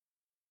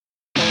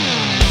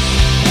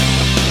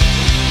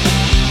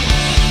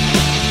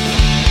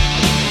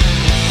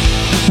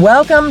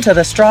Welcome to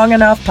the Strong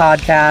Enough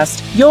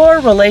Podcast,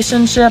 your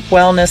relationship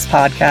wellness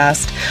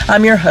podcast.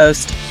 I'm your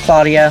host,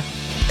 Claudia.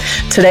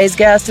 Today's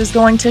guest is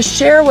going to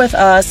share with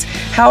us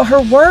how her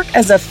work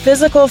as a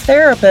physical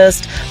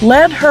therapist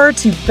led her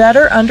to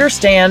better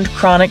understand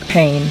chronic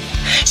pain.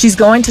 She's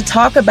going to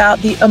talk about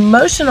the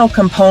emotional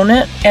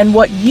component and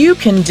what you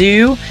can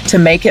do to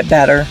make it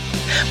better.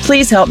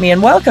 Please help me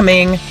in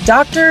welcoming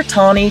Dr.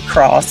 Tawny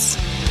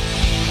Kross.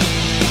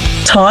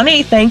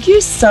 Tawny, thank you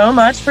so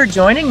much for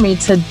joining me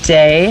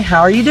today.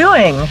 How are you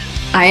doing?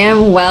 I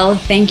am well.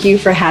 Thank you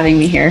for having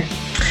me here.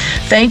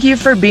 Thank you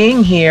for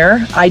being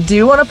here. I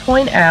do want to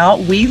point out,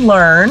 we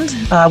learned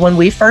when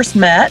we first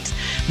met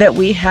that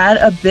we had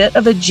a bit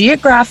of a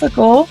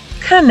geographical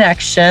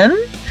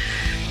connection.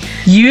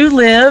 You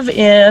live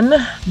in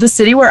the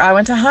city where I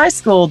went to high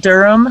school,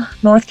 Durham,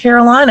 North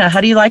Carolina. How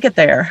do you like it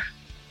there?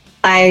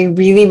 I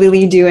really,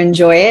 really do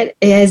enjoy it.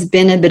 It has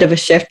been a bit of a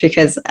shift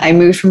because I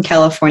moved from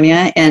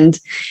California. And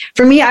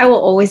for me, I will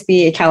always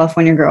be a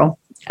California girl.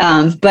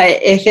 But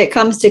if it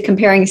comes to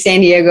comparing San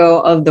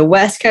Diego of the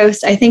West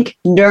Coast, I think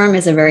Durham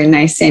is a very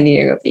nice San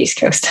Diego of the East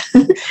Coast.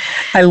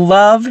 I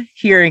love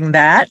hearing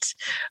that.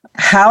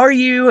 How are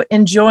you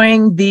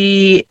enjoying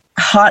the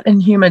hot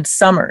and humid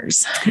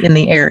summers in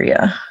the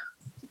area?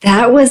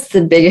 That was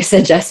the biggest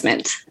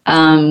adjustment.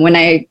 When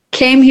I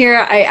came here,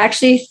 I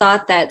actually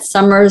thought that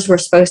summers were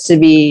supposed to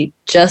be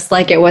just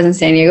like it was in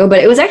San Diego,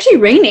 but it was actually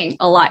raining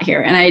a lot here.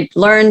 And I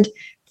learned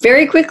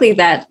very quickly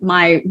that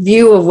my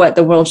view of what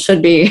the world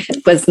should be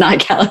was not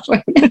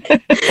California.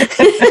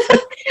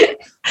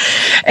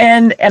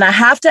 And I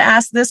have to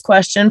ask this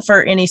question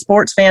for any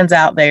sports fans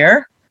out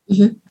there.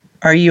 Mm-hmm.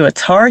 Are you a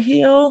Tar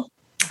Heel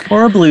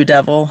or a Blue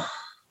Devil?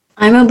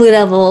 I'm a Blue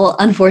Devil,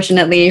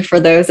 unfortunately, for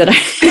those that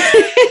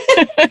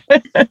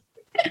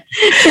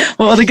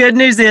Well, the good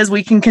news is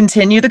we can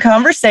continue the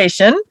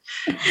conversation.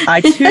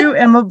 I, too,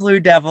 am a Blue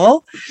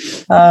Devil.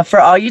 For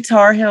all you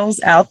Tar Heels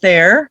out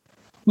there,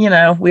 you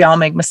know, we all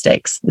make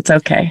mistakes. It's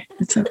okay.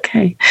 It's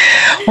okay.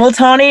 Well,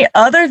 Tawny,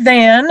 other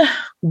than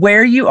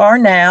where you are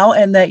now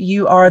and that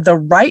you are the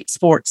right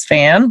sports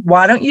fan,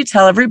 why don't you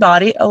tell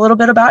everybody a little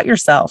bit about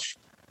yourself?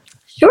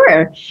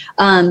 Sure.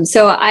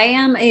 So I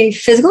am a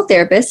physical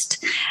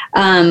therapist.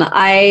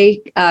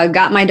 I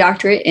got my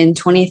doctorate in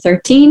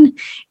 2013,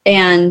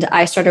 and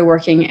I started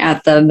working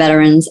at the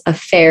Veterans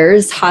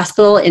Affairs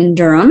Hospital in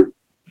Durham.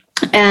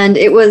 And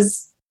it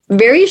was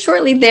very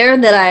shortly there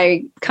that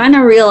I kind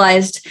of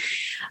realized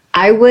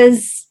I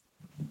was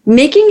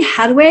making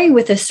headway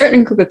with a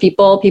certain group of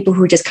people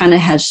who just kind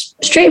of had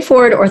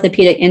straightforward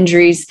orthopedic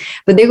injuries.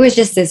 But there was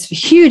just this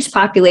huge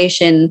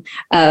population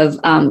of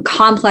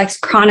complex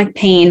chronic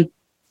pain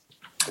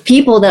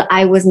people that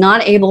I was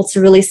not able to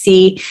really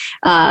see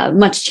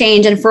much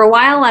change. And for a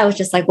while, I was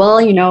just like, well,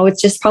 you know, it's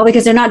just probably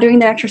because they're not doing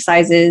their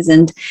exercises,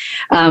 and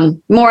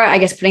more, I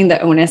guess, putting the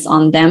onus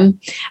on them.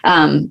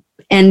 And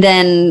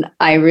then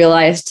I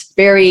realized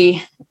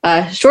very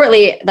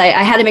shortly that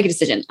I had to make a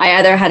decision. I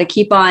either had to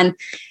keep on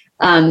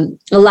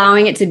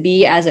allowing it to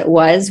be as it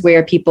was,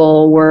 where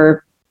people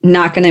were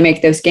not going to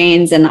make those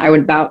gains. And I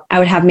would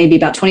have maybe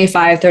about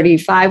 25,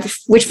 35,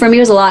 which for me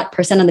was a lot %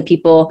 of the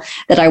people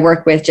that I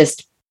work with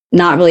just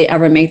not really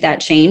ever make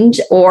that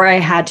change, or I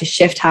had to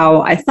shift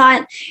how I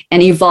thought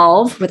and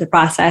evolve with the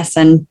process.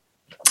 And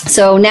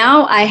so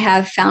now I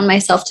have found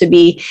myself to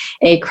be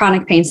a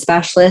chronic pain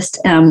specialist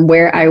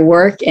where I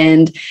work,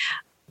 and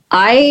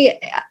I'm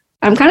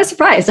kind of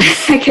surprised.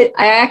 I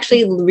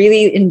actually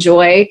really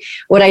enjoy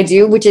what I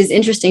do, which is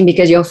interesting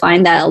because you'll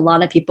find that a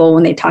lot of people,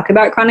 when they talk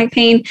about chronic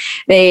pain,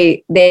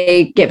 they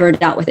get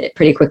burned out with it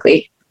pretty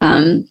quickly.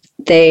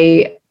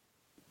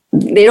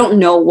 They don't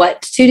know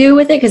what to do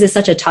with it because it's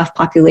such a tough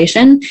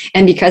population.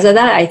 And because of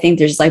that, I think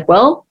they're just like,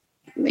 well,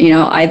 you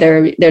know,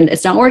 either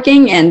it's not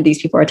working and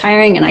these people are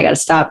tiring and I got to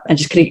stop and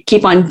just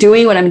keep on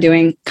doing what I'm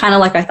doing, kind of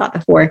like I thought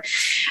before.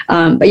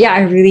 But yeah, I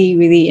really,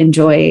 really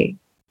enjoy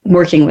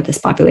working with this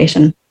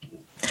population.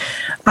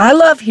 I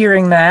love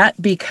hearing that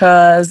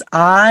because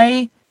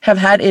I have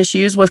had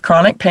issues with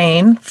chronic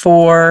pain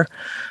for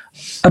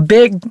a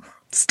big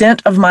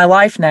stint of my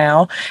life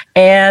now.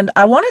 And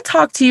I want to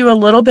talk to you a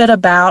little bit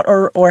about,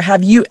 or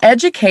have you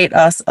educate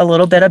us a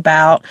little bit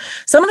about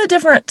some of the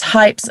different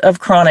types of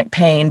chronic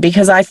pain,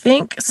 because I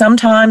think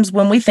sometimes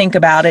when we think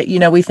about it, you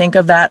know, we think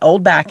of that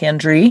old back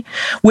injury,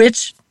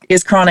 which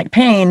is chronic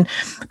pain,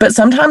 but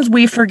sometimes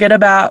we forget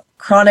about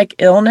chronic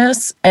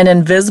illness and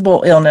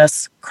invisible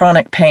illness,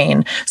 chronic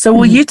pain. So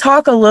will you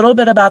talk a little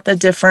bit about the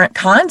different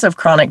kinds of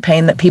chronic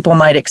pain that people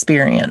might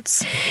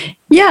experience?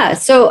 Yeah.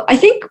 So I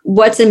think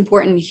what's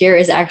important here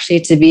is actually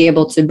to be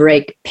able to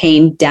break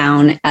pain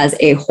down as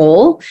a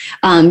whole,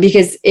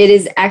 because it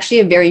is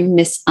actually a very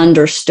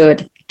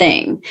misunderstood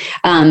thing.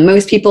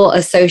 Most people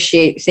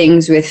associate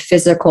things with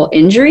physical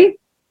injury.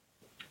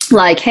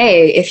 Like,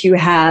 hey, if you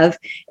have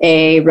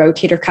a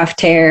rotator cuff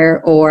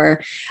tear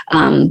or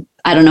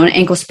I don't know, an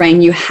ankle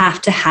sprain, you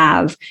have to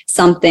have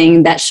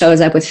something that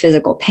shows up with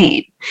physical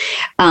pain.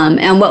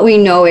 And what we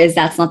know is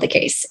that's not the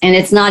case. And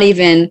it's not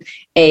even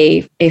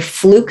a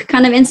fluke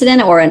kind of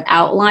incident or an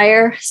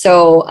outlier.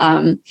 So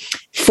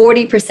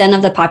 40%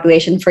 of the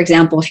population, for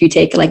example, if you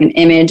take like an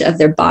image of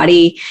their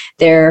body,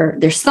 their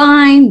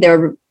spine,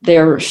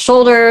 their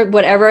shoulder,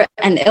 whatever,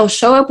 and it'll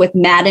show up with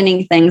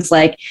maddening things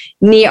like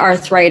knee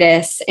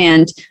arthritis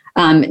and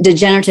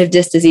degenerative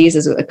disc disease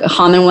is a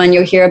common one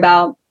you'll hear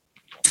about,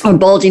 or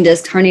bulging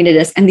disc, herniated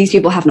disc, and these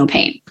people have no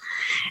pain.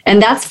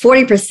 And that's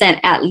 40%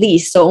 at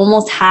least, so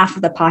almost half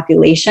of the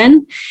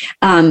population.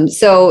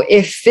 So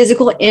if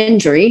physical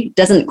injury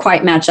doesn't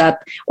quite match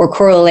up or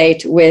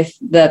correlate with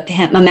the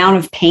amount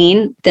of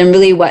pain, then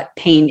really what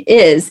pain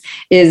is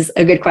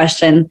a good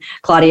question,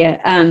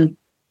 Claudia.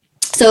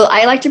 So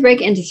I like to break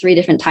it into 3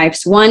 different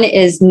types. One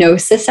is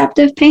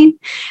nociceptive pain.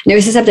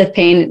 Nociceptive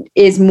pain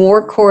is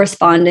more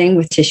corresponding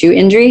with tissue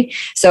injury.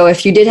 So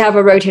if you did have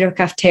a rotator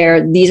cuff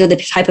tear, these are the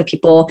type of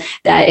people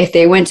that if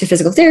they went to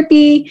physical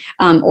therapy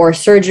or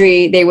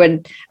surgery, they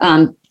would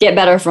get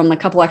better from a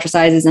couple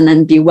exercises and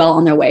then be well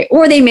on their way.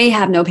 Or they may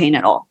have no pain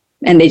at all,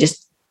 and they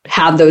just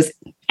have those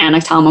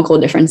anatomical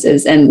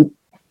differences and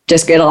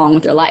just get along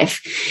with their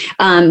life.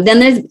 Then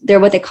there's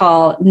what they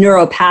call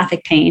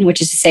neuropathic pain, which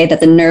is to say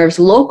that the nerves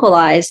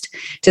localized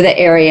to the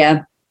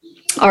area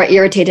are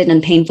irritated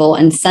and painful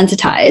and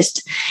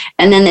sensitized.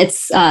 And then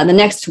it's the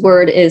next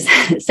word is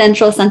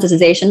central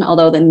sensitization,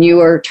 although the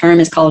newer term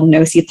is called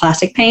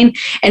nociplastic pain.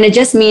 And it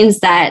just means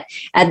that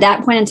at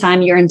that point in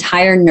time, your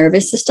entire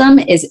nervous system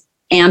is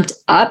amped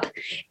up,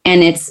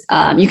 and it's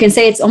you can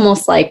say it's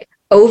almost like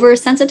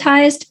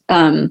oversensitized.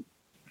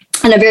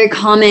 And a very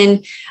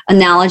common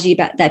analogy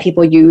that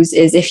people use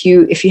is if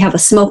you have a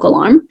smoke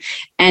alarm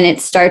and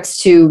it starts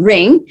to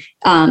ring,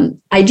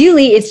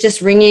 ideally it's just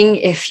ringing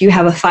if you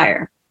have a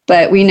fire.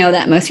 But we know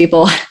that most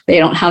people, they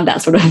don't have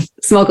that sort of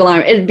smoke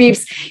alarm. It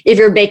beeps if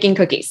you're baking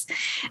cookies.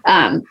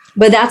 But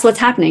that's what's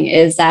happening,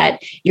 is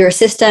that your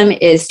system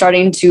is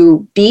starting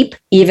to beep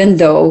even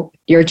though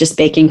you're just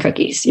baking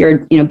cookies.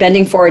 You're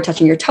bending forward,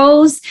 touching your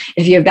toes.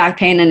 If you have back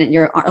pain and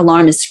your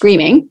alarm is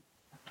screaming.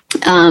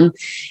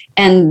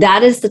 And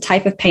that is the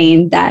type of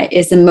pain that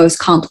is the most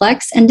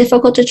complex and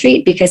difficult to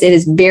treat, because it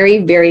is very,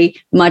 very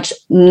much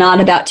not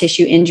about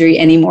tissue injury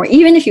anymore.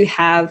 Even if you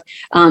have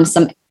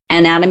some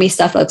anatomy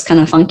stuff that's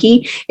kind of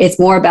funky, it's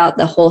more about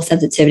the whole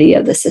sensitivity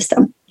of the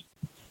system.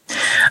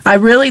 I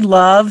really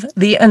love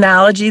the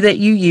analogy that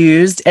you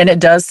used, and it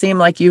does seem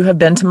like you have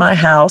been to my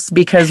house,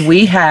 because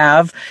we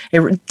have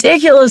a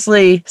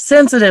ridiculously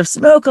sensitive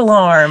smoke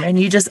alarm, and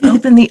you just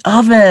open the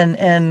oven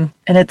and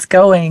it's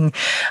going.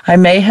 I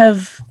may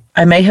have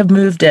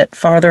moved it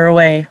farther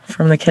away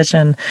from the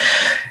kitchen.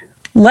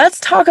 Let's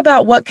talk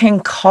about what can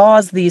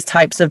cause these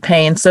types of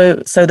pain. So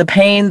the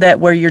pain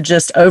where you're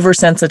just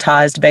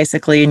oversensitized,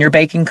 basically, and you're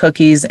baking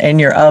cookies and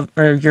your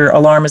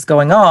alarm is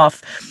going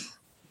off.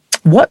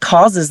 What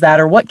causes that,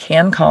 or what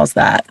can cause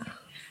that?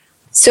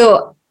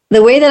 So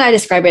the way that I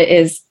describe it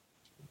is,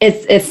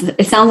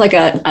 it sounds like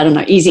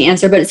easy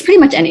answer, but it's pretty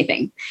much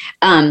anything.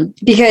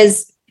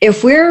 Because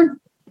if we're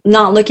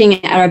not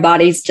looking at our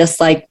bodies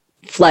just like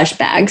flesh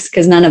bags,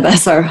 because none of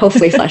us are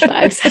hopefully flesh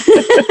bags.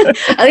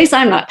 At least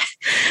I'm not.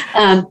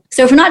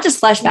 So if we're not just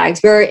flesh bags,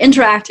 we're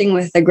interacting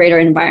with a greater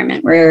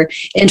environment. We're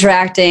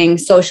interacting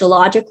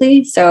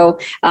sociologically. So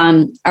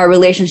our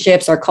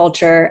relationships, our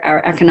culture,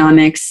 our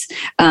economics,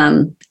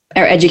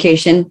 our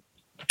education.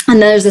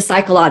 And then there's the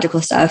psychological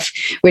stuff,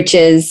 which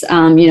is,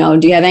 do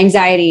you have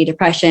anxiety,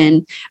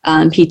 depression,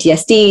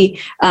 PTSD?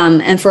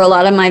 And for a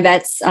lot of my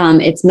vets,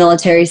 it's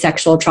military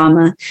sexual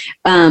trauma,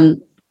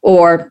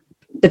 or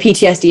the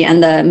PTSD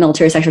and the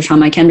military sexual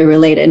trauma can be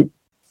related.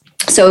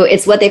 So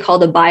it's what they call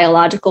the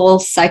biological,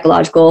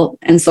 psychological,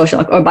 and social,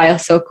 or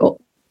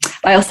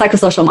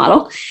biopsychosocial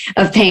model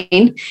of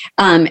pain.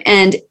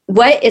 And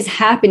what is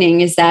happening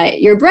is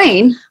that your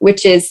brain,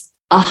 which is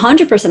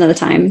 100% of the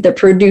time the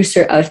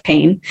producer of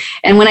pain.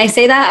 And when I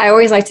say that, I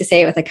always like to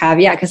say it with a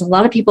caveat, because a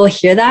lot of people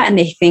hear that and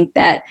they think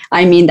that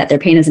I mean that their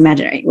pain is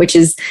imaginary, which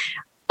is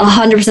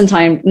 100% of the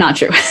time not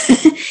true.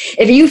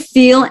 If you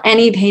feel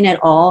any pain at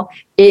all,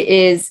 it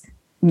is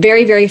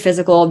very, very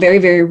physical, very,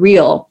 very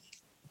real,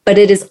 but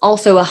it is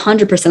also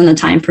 100% of the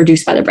time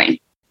produced by the brain.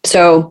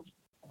 So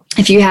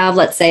if you have,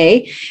 let's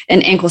say,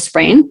 an ankle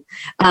sprain,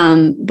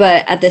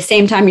 but at the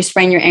same time you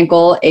sprain your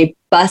ankle, a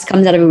bus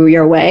comes out of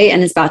your way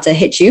and is about to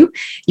hit you,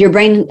 your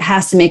brain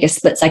has to make a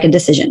split-second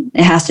decision.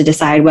 It has to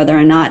decide whether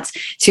or not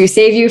to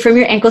save you from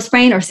your ankle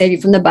sprain or save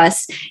you from the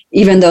bus,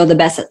 even though the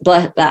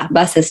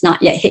bus has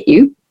not yet hit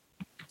you.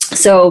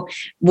 So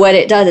what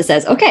it does, it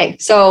says, okay,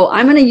 so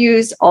I'm going to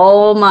use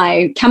all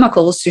my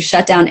chemicals to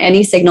shut down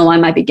any signal I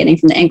might be getting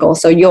from the ankle.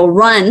 So you'll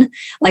run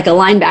like a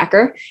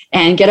linebacker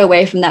and get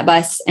away from that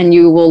bus, and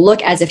you will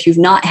look as if you've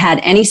not had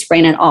any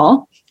sprain at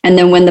all. And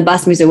then when the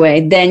bus moves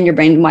away, then your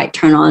brain might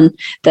turn on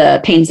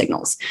the pain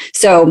signals.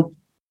 So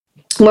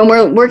when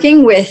we're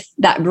working with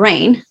that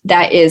brain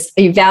that is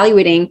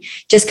evaluating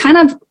just kind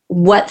of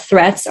what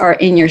threats are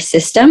in your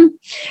system,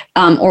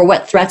 or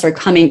what threats are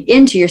coming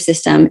into your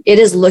system, it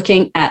is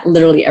looking at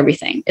literally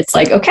everything. It's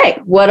like, okay,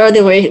 what are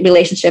the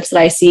relationships that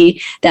I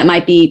see that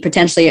might be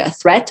potentially a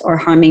threat or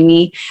harming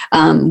me?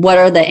 What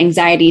are the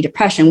anxiety,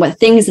 depression, what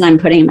things that I'm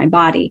putting in my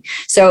body?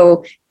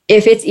 So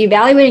if it's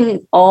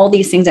evaluating all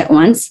these things at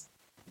once,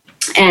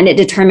 and it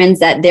determines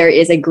that there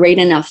is a great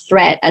enough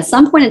threat, at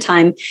some point in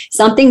time,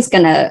 something's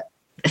going to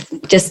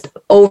just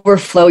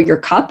overflow your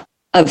cup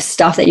of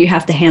stuff that you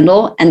have to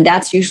handle. And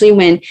that's usually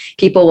when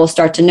people will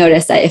start to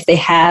notice that if they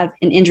have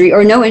an injury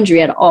or no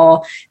injury at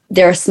all,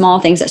 there are small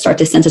things that start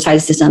to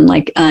sensitize the system.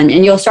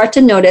 And you'll start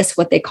to notice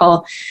what they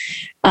call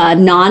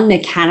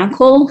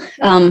non-mechanical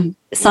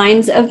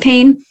signs of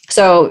pain.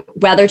 So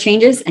weather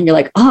changes and you're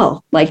like,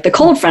 oh, like the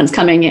cold front's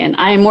coming in.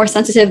 I am more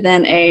sensitive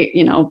than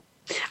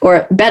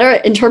or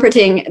better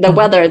interpreting the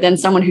weather than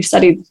someone who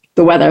studied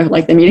the weather,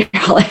 like the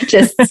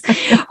meteorologists.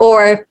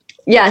 Or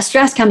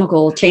stress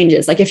chemical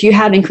changes. Like if you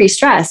have increased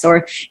stress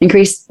or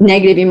increased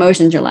negative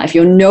emotions in your life,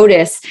 you'll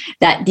notice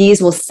that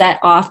these will set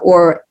off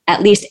or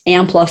at least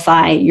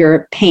amplify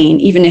your pain,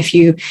 even if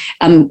you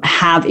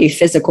have a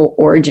physical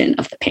origin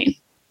of the pain.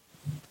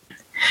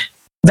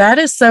 That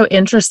is so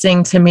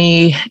interesting to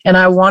me. And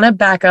I want to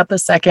back up a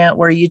second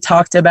where you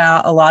talked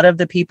about a lot of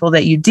the people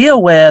that you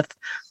deal with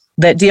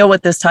that deal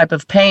with this type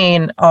of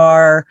pain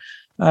are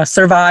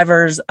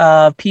survivors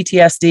of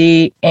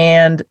PTSD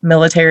and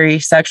military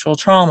sexual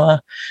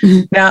trauma.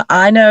 Mm-hmm. Now,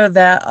 I know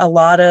that a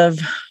lot of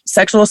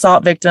sexual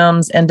assault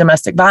victims and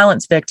domestic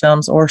violence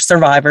victims or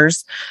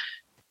survivors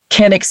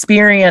can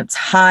experience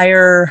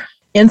higher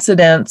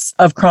incidents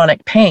of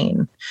chronic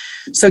pain.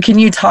 So can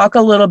you talk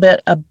a little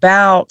bit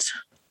about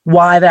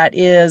why that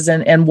is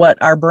and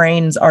what our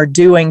brains are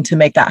doing to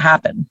make that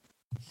happen?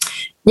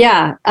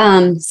 Yeah.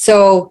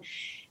 So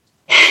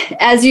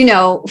as you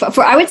know,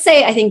 I would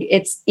say, I think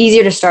it's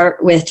easier to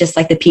start with just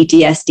like the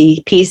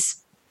PTSD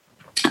piece.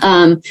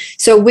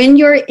 So when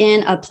you're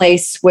in a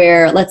place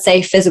where, let's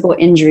say, physical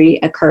injury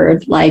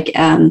occurred, like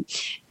an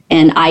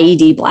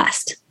IED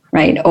blast,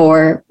 right,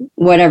 or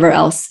whatever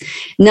else,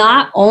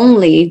 not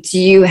only do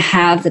you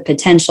have the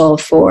potential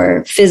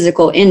for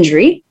physical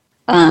injury,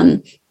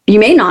 you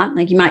may not,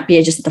 like you might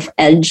be just at the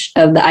edge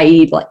of the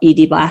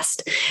IED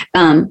blast,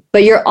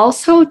 but you're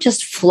also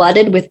just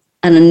flooded with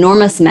an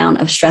enormous amount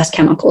of stress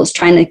chemicals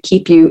trying to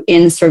keep you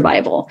in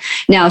survival.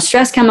 Now,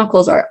 stress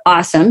chemicals are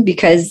awesome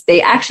because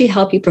they actually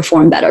help you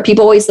perform better.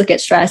 People always look at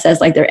stress as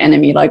like their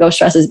enemy, like, oh,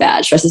 stress is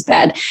bad, stress is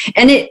bad.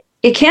 And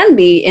it can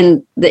be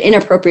in the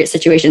inappropriate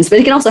situations, but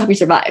it can also help you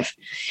survive.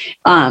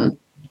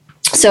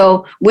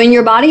 So when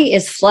your body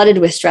is flooded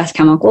with stress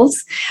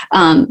chemicals,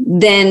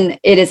 then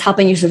it is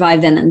helping you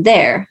survive then and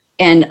there.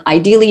 And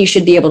ideally, you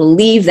should be able to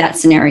leave that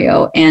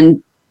scenario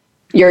and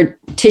your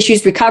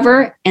tissues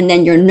recover, and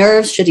then your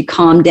nerves should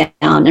calm down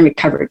and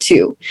recover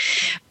too.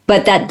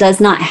 But that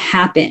does not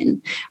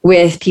happen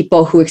with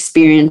people who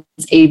experience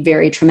a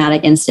very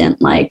traumatic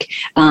incident like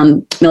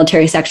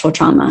military sexual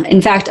trauma.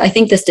 In fact, I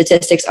think the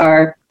statistics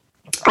are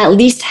at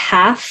least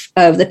half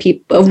of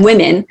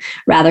women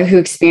who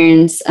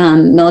experience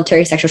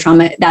military sexual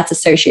trauma that's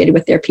associated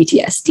with their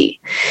PTSD.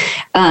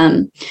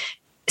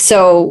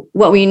 So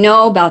what we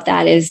know about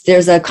that is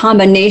there's a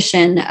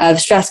combination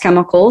of stress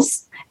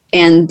chemicals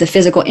and the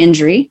physical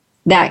injury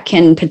that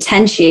can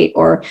potentiate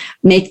or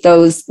make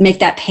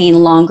that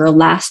pain longer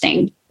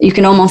lasting. You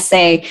can almost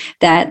say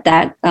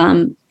that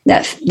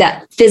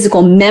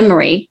physical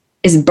memory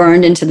is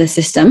burned into the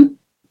system.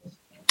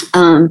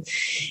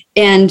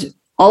 And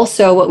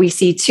also what we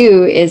see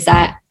too is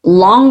that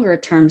longer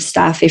term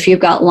stuff, if you've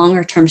got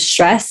longer term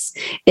stress,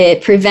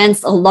 it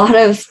prevents a lot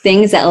of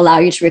things that allow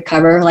you to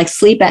recover, like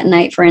sleep at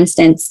night, for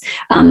instance.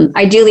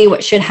 Ideally,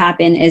 what should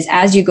happen is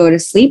as you go to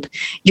sleep,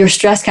 your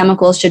stress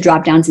chemicals should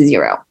drop down to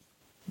zero.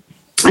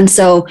 And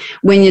so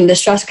when the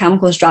stress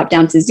chemicals drop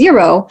down to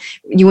zero,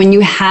 when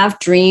you have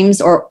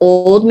dreams or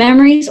old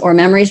memories, or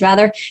memories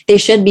rather, they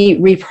should be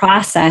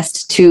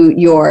reprocessed to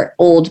your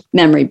old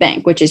memory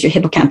bank, which is your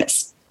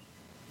hippocampus.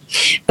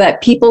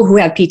 But people who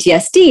have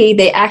PTSD,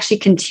 they actually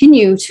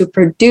continue to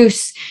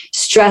produce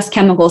stress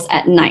chemicals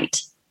at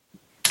night.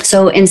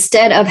 So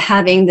instead of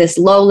having this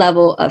low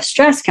level of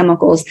stress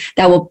chemicals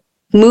that will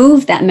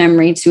move that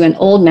memory to an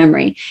old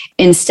memory,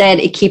 instead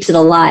it keeps it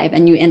alive,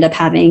 and you end up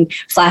having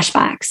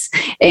flashbacks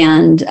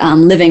and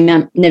living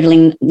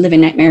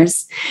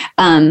nightmares.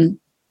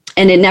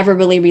 And it never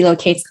really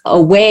relocates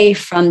away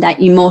from that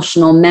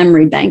emotional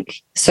memory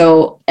bank.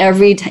 So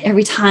every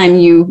time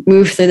you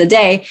move through the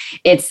day,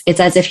 it's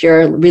as if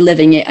you're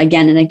reliving it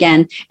again and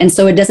again. And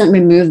so it doesn't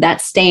remove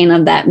that stain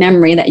of that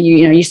memory that you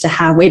used to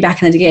have way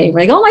back in the day.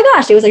 We're like, oh my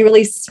gosh, it was a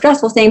really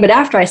stressful thing, but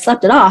after I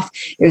slept it off,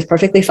 it was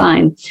perfectly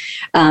fine.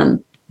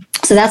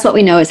 So that's what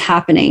we know is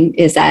happening,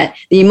 is that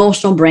the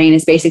emotional brain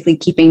is basically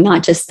keeping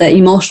not just the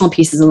emotional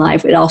pieces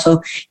alive, it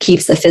also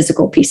keeps the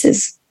physical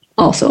pieces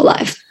also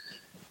alive.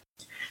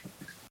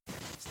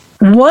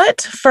 What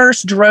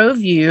first drove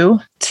you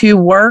to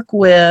work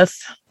with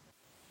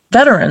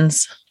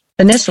veterans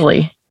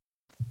initially?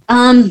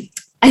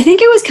 I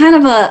think it was kind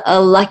of a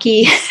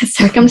lucky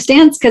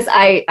circumstance because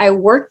I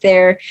worked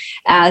there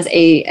as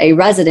a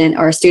resident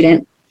or a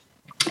student.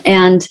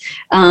 And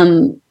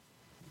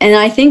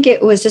I think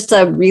it was just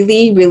a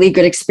really, really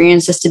good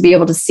experience just to be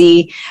able to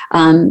see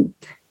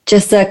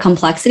just the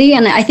complexity.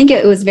 And I think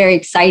it was very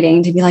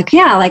exciting to be like,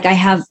 yeah, like I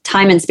have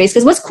time and space.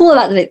 Because what's cool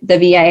about the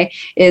VA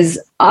is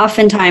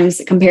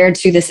oftentimes compared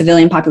to the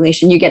civilian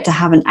population, you get to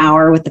have an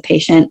hour with the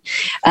patient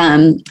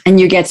and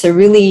you get to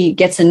really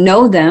get to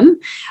know them.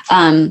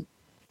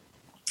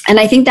 And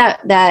I think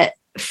that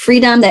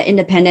freedom, that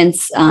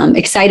independence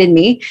excited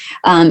me,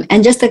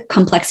 and just the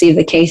complexity of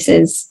the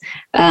cases.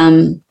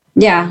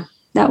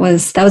 That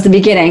was the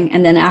beginning.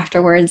 And then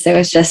afterwards, it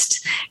was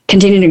just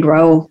continuing to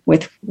grow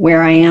with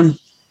where I am.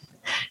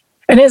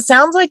 And it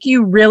sounds like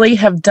you really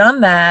have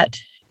done that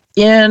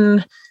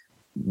in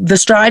the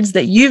strides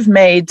that you've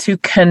made to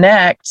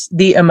connect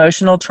the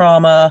emotional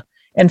trauma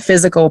and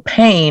physical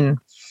pain.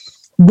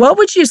 What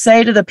would you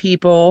say to the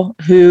people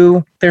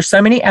who, there's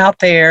so many out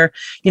there,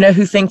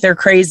 who think they're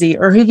crazy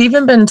or who've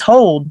even been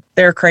told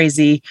they're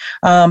crazy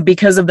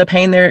because of the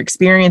pain they're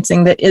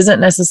experiencing that isn't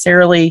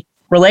necessarily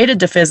related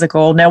to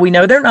physical? Now, we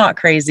know they're not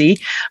crazy.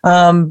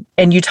 And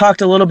you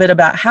talked a little bit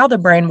about how the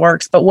brain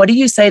works, but what do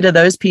you say to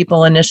those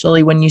people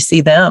initially when you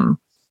see them?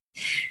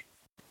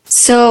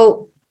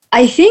 So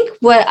I think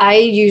what I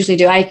usually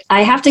do, I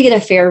have to get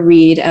a fair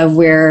read of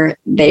where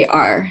they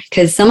are,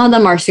 because some of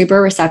them are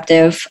super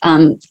receptive.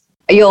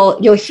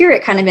 You'll hear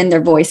it kind of in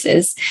their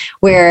voices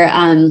where,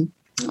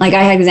 like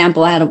I had an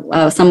example, I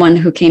had someone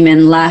who came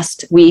in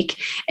last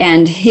week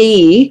and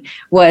he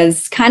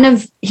was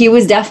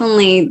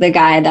definitely the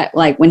guy that,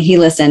 like, when he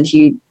listened,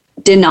 he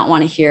did not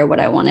want to hear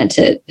what I wanted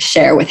to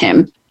share with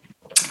him.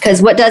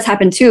 Because what does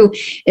happen too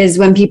is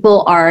when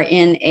people are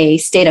in a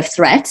state of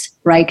threat,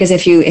 right? Because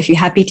if you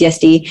have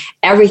PTSD,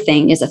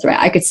 everything is a threat.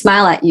 I could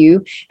smile at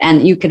you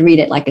and you could read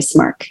it like a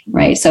smirk,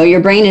 right? So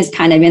your brain is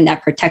kind of in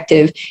that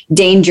protective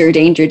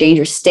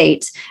danger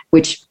state,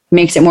 which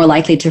makes it more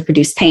likely to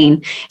produce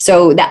pain.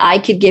 So that I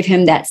could give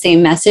him that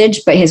same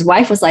message, but his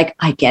wife was like,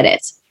 I get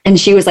it. And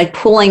she was like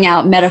pulling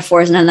out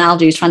metaphors and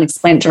analogies, trying to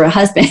explain it to her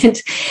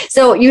husband.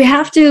 So you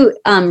have to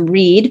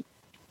read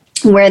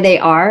where they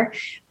are.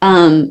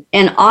 And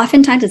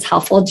oftentimes it's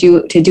helpful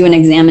to do an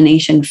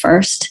examination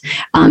first,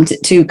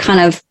 to kind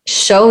of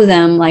show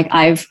them, like,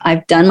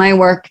 I've done my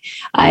work.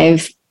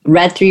 I've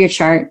read through your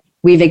chart.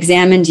 We've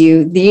examined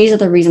you. These are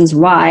the reasons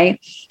why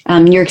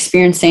you're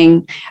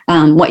experiencing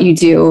what you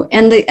do.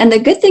 And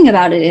the good thing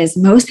about it is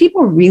most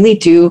people really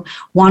do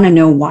want to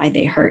know why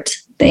they hurt.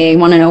 They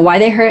want to know why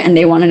they hurt, and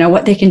they want to know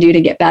what they can do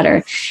to get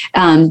better.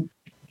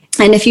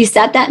 And if you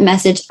set that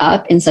message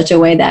up in such a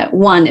way that,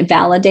 one, it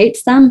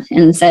validates them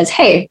and says,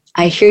 hey,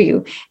 I hear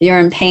you, you're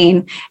in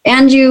pain.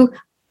 And you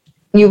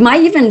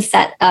might even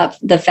set up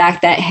the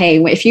fact that,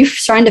 hey, if you're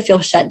starting to feel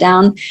shut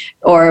down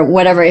or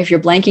whatever, if you're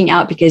blanking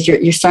out because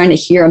you're starting to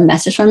hear a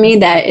message from me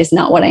that is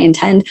not what I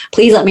intend,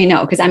 please let me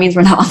know, because that means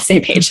we're not on the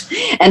same page.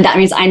 And that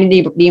means I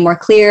need to be more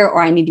clear,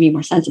 or I need to be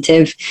more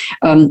sensitive,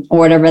 or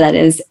whatever that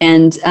is.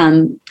 And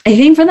I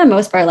think for the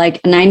most part,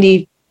 like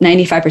 95%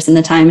 of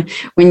the time,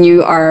 when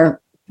you are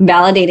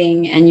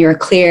validating and you're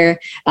clear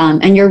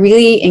and you're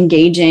really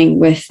engaging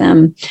with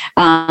them,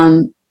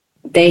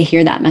 they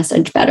hear that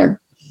message better.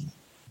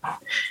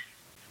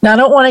 Now, I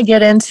don't want to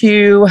get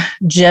into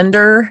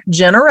gender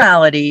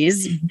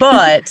generalities,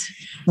 but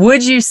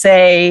would you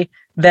say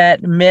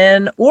that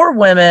men or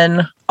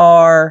women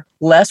are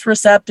less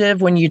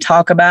receptive when you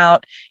talk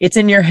about it's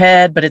in your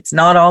head, but it's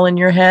not all in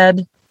your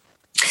head?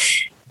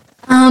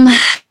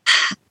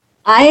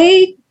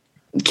 I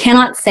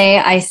cannot say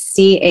I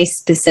see a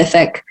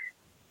specific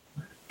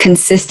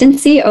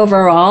consistency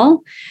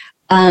overall.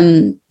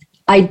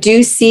 I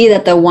do see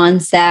that the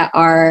ones that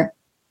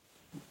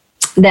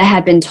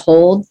have been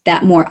told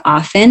that more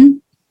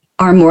often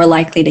are more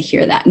likely to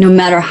hear that, no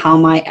matter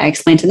how I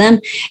explain to them.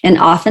 And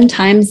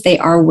oftentimes they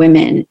are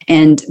women,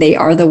 and they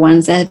are the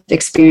ones that have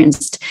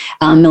experienced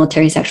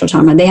military sexual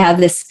trauma. They have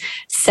this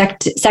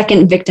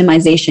second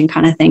victimization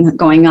kind of thing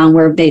going on,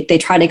 where they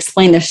try to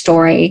explain their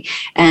story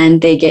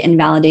and they get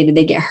invalidated,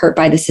 they get hurt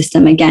by the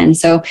system again.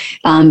 So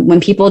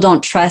when people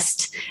don't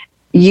trust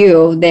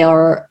you, they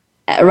are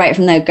right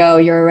from the go,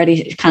 you're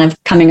already kind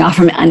of coming off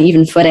from an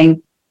uneven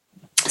footing.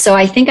 So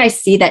I think I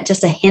see that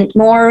just a hint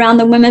more around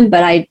the women,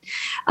 but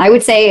I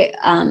would say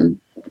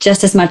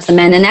just as much the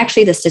men. And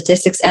actually the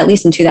statistics, at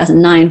least in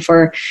 2009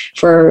 for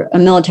a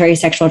military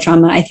sexual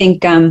trauma, I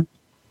think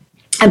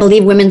I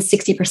believe women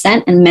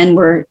 60% and men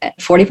were at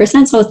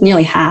 40%. So it's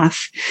nearly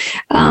half.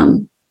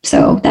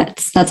 So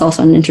that's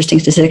also an interesting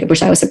statistic,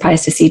 which I was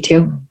surprised to see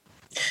too.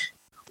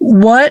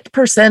 What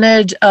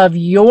percentage of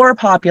your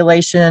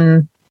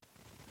population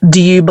do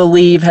you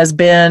believe has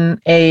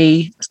been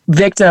a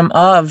victim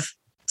of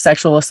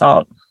sexual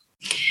assault?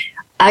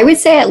 I would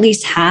say at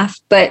least half,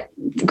 but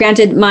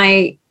granted,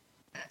 my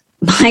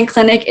my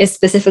clinic is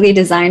specifically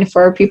designed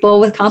for people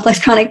with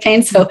complex chronic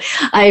pain. So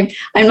I'm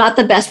not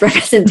the best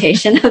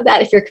representation of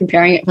that if you're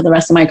comparing it with the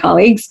rest of my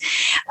colleagues.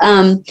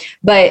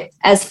 But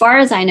as far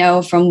as I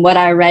know, from what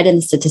I read in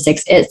the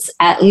statistics, it's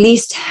at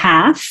least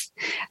half.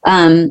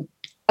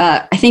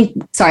 I think,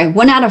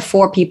 1 out of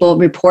 4 people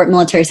report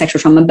military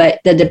sexual trauma, but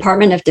the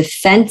Department of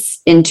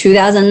Defense in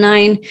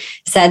 2009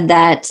 said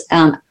that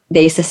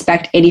they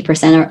suspect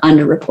 80% are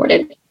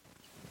underreported.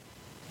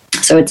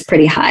 So it's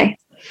pretty high.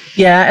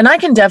 Yeah, and I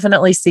can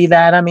definitely see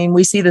that. I mean,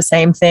 we see the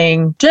same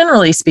thing,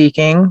 generally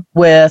speaking,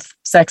 with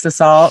sex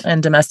assault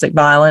and domestic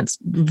violence,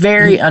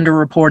 very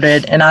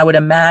underreported. And I would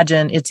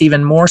imagine it's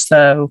even more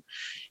so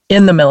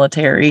in the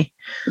military.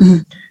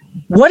 Mm-hmm.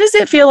 What does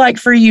it feel like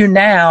for you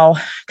now,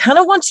 kind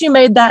of once you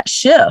made that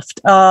shift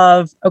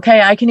of,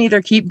 okay, I can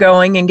either keep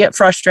going and get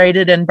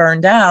frustrated and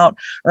burned out,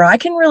 or I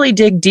can really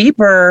dig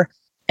deeper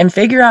and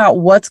figure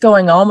out what's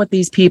going on with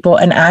these people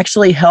and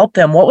actually help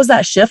them? What was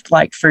that shift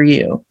like for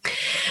you?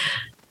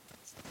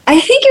 I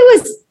think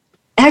it was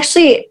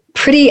actually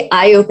pretty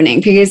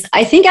eye-opening, because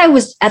I think I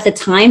was at the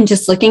time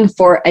just looking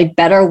for a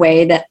better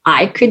way that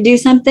I could do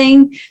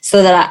something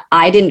so that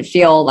I didn't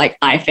feel like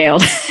I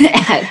failed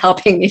at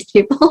helping these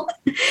people.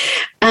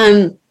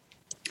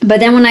 But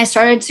then when I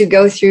started to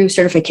go through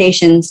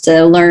certifications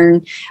to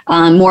learn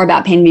more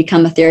about pain,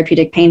 become a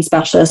therapeutic pain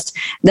specialist,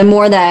 the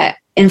more that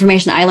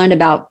information I learned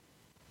about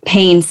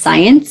pain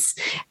science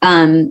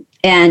and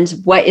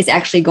what is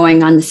actually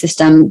going on in the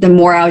system, the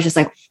more I was just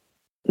like,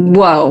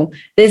 whoa,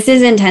 this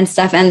is intense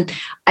stuff. And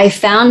I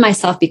found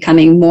myself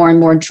becoming more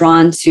and more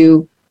drawn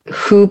to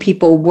who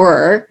people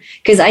were,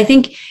 because I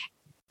think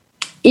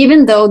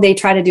even though they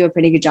try to do a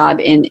pretty good job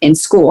in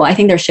school, I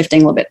think they're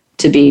shifting a little bit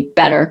to be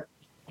better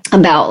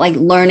about like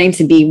learning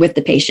to be with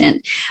the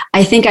patient.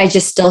 I think I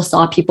just still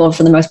saw people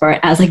for the most part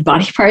as like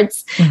body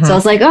parts. Mm-hmm. So I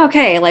was like,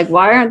 okay, like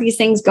why aren't these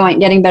things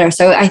getting better?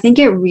 So I think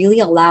it really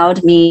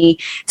allowed me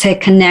to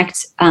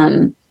connect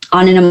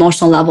on an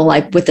emotional level,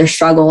 like with their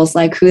struggles,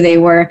 like who they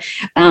were.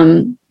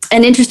 And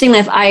interestingly,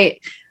 if I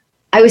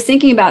was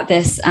thinking about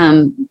this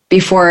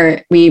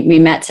before we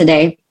met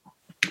today,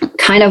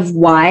 kind of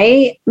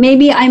why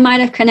maybe I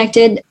might have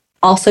connected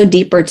also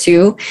deeper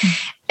too.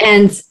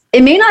 And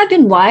it may not have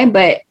been why,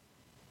 but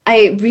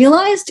I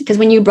realized, because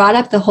when you brought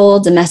up the whole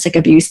domestic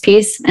abuse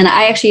piece, and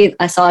I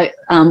saw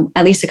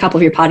at least a couple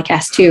of your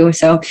podcasts too,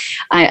 so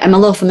I'm a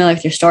little familiar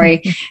with your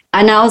story.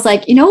 And I was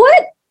like, you know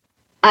what?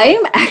 I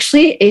am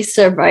actually a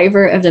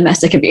survivor of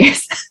domestic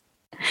abuse.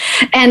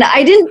 And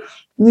I didn't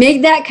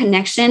make that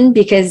connection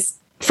because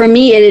for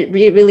me, it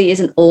really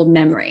is an old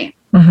memory.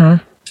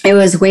 Mm-hmm. It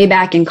was way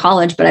back in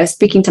college, but I was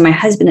speaking to my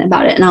husband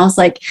about it. And I was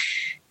like,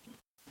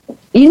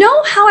 you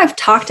know how I've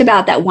talked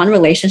about that one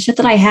relationship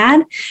that I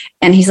had?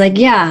 And he's like,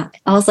 yeah.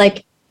 I was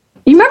like,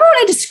 you remember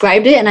when I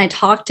described it and I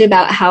talked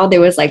about how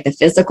there was like the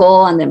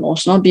physical and the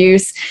emotional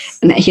abuse?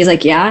 And he's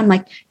like, yeah. I'm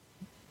like,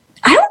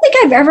 I don't think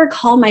I've ever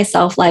called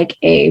myself like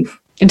a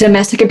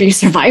domestic abuse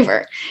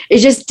survivor. It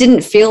just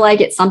didn't feel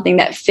like it's something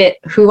that fit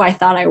who I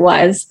thought I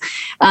was.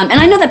 And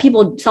I know that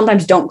people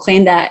sometimes don't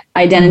claim that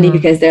identity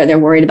because they're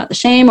worried about the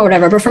shame or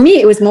whatever. But for me,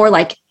 it was more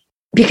like,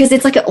 because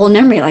it's like an old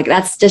memory, like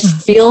that's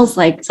just feels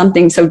like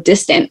something so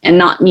distant and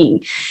not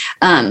me.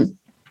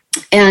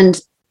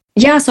 And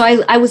yeah, so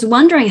I was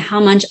wondering how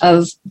much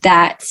of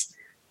that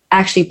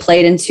actually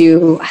played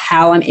into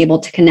how I'm able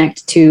to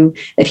connect to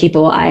the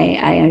people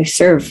I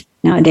serve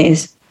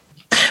nowadays.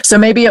 So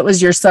maybe it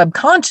was your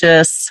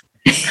subconscious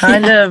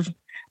kind of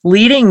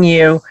leading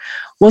you.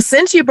 Well,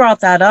 since you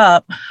brought that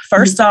up,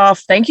 first off,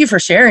 thank you for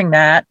sharing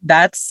that.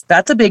 That's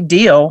a big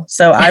deal.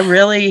 So I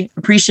really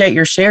appreciate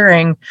your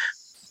sharing.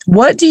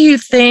 What do you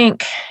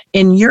think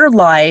in your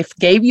life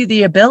gave you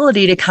the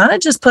ability to kind of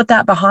just put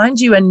that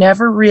behind you and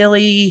never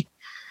really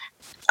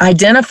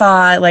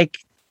identify like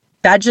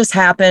that just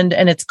happened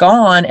and it's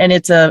gone and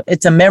it's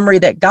a memory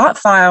that got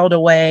filed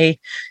away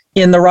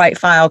in the right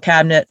file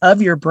cabinet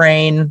of your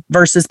brain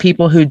versus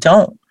people who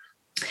don't?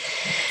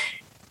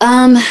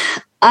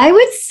 I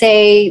would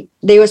say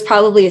there was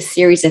probably a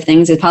series of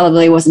things. It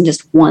probably wasn't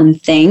just one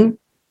thing.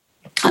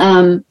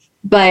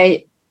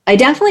 But I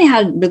definitely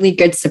had really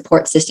good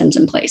support systems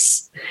in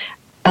place.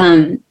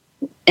 And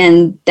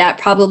that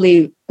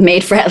probably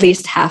made for at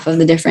least half of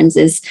the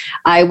differences.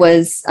 I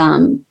was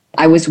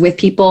with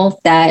people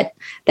that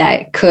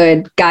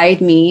could guide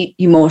me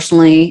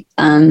emotionally.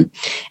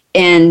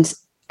 And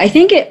I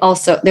think it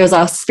also, there's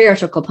a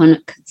spiritual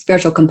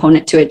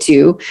component to it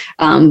too,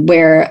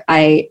 where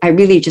I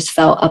really just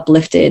felt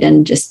uplifted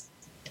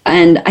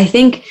and I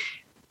think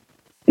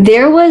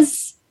there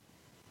was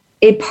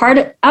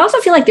I also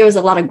feel like there was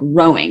a lot of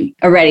growing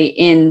already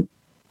in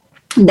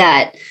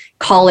that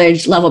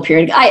college level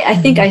period. I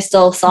think I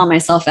still saw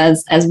myself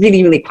as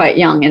really, really quite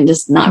young and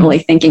just not really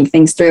thinking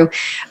things through.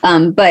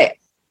 But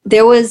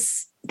there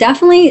was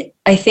definitely,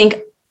 I think,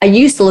 I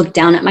used to look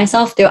down at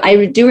myself.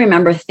 I do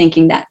remember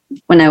thinking that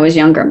when I was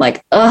younger, I'm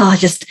like, oh,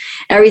 just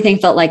everything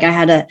felt like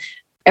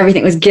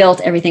everything was guilt,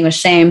 everything was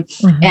shame.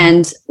 Mm-hmm.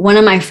 And one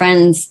of my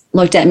friends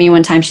looked at me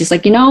one time. She's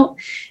like,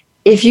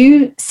 if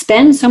you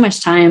spend so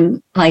much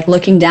time like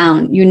looking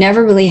down, you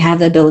never really have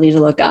the ability to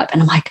look up.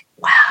 And I'm like,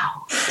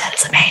 wow, that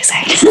is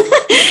amazing.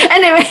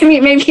 And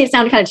maybe it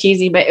sounded kind of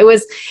cheesy, but it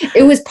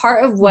was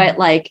part of what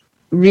like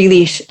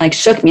really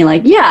shook me.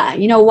 Like, yeah,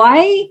 you know,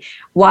 why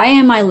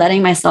am I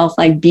letting myself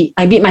I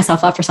beat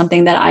myself up for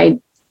something that I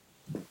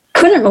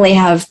couldn't really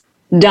have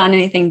done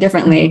anything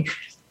differently,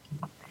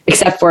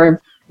 except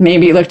for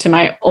maybe look to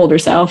my older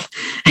self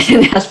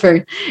and ask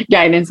for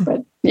guidance.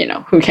 But you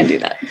know, who can do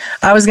that?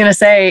 I was going to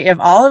say, if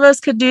all of us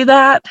could do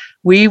that,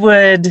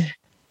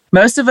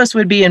 most of us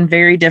would be in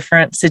very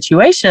different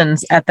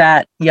situations at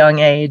that young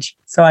age.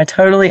 So I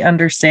totally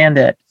understand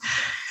it.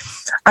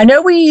 I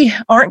know we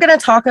aren't going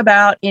to talk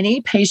about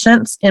any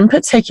patients in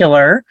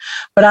particular,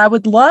 but I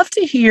would love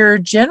to hear,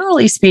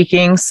 generally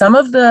speaking, some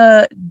of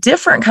the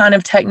different kind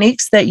of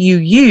techniques that you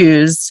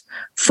use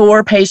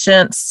for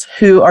patients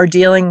who are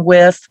dealing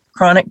with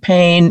chronic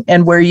pain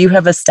and where you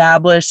have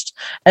established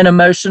an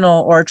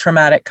emotional or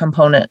traumatic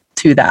component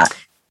to that.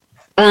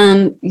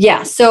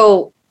 Yeah.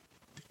 So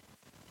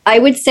I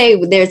would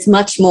say there's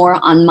much more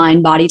on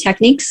mind-body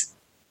techniques.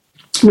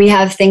 We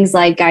have things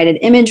like guided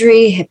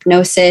imagery,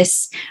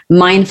 hypnosis,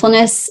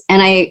 mindfulness,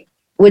 and I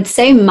would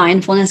say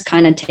mindfulness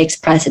kind of takes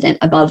precedent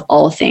above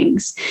all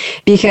things,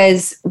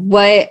 because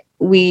what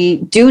we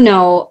do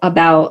know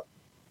about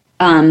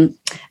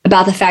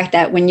the fact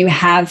that when you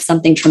have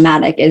something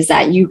traumatic is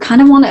that you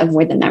kind of want to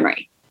avoid the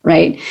memory,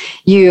 right?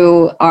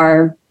 You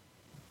are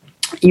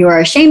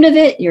ashamed of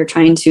it. You're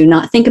trying to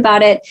not think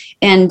about it.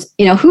 And,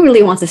 you know, who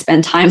really wants to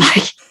spend time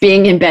like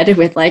being embedded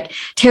with like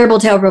terrible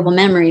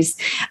memories?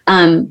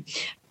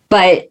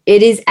 But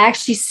it is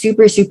actually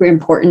super, super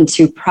important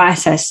to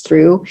process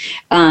through.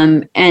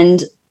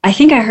 And I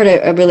think I heard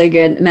a really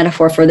good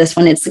metaphor for this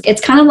one.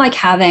 It's kind of like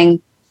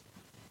having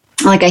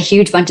like a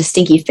huge bunch of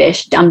stinky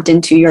fish dumped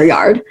into your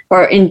yard,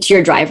 or into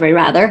your driveway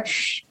rather.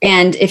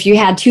 And if you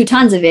had 2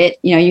 tons of it,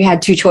 you know, you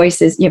had 2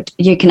 choices.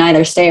 You can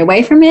either stay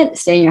away from it,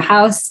 stay in your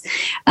house,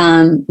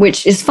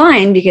 which is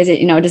fine because it,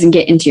 you know, it doesn't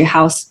get into your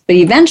house, but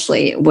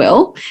eventually it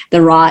will,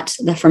 the rot,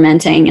 the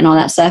fermenting and all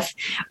that stuff.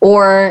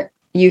 Or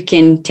you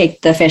can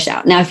take the fish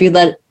out. Now, if you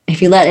let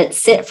it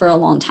sit for a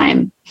long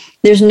time,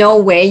 there's no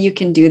way you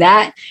can do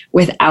that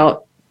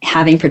without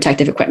having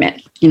protective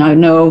equipment. You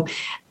know,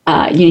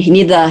 you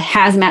need the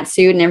hazmat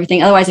suit and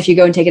everything. Otherwise, if you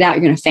go and take it out,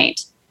 you're going to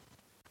faint.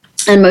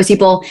 And most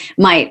people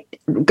might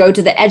go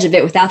to the edge of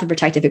it without the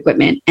protective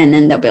equipment. And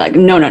then they'll be like,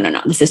 no,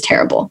 this is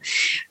terrible.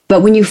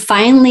 But when you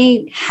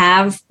finally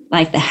have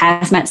like the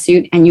hazmat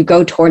suit and you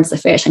go towards the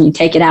fish and you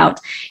take it out,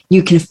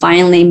 you can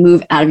finally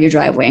move out of your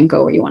driveway and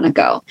go where you want to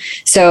go.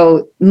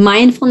 So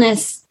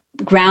mindfulness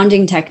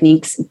grounding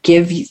techniques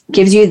gives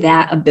you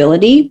that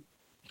ability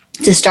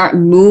to start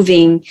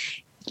moving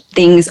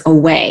things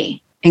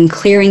away and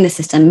clearing the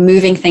system,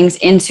 moving things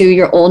into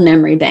your old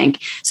memory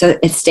bank so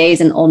it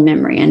stays an old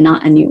memory and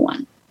not a new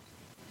one.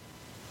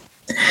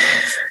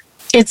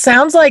 It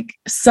sounds like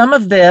some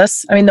of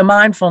this, I mean, the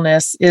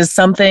mindfulness is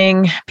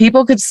something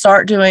people could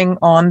start doing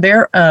on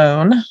their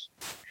own.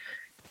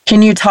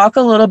 Can you talk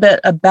a little bit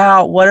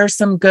about what are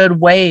some good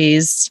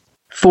ways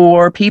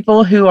for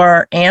people who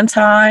are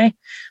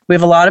we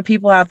have a lot of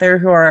people out there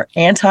who are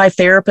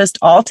anti-therapist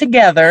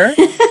altogether.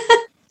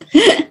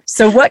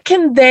 So what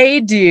can they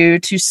do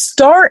to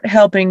start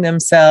helping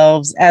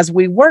themselves as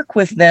we work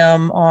with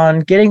them on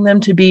getting them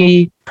to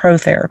be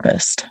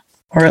pro-therapist,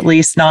 or at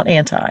least not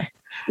anti?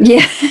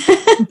 Yeah.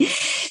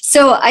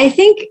 So I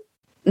think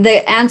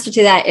the answer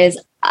to that is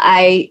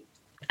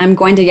I'm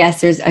going to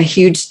guess there's a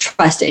huge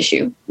trust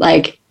issue.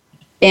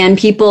 And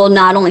people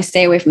not only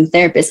stay away from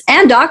therapists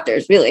and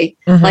doctors, really.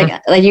 Mm-hmm.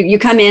 Like you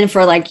come in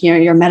for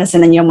your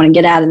medicine and you don't want to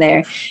get out of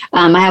there.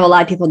 I have a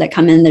lot of people that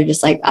come in, they're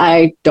just like,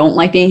 I don't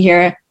like being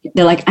here.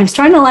 They're like, I'm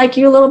starting to like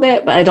you a little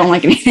bit, but I don't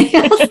like anything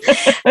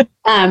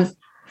else.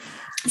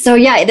 So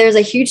yeah, there's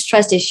a huge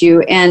trust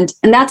issue, and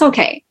that's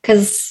okay.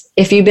 Because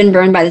if you've been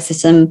burned by the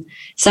system,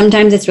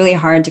 sometimes it's really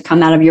hard to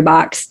come out of your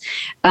box.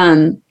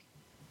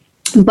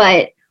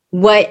 But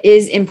what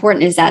is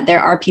important is that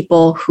there are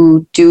people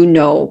who do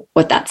know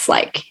what that's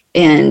like,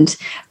 and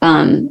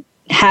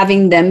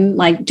having them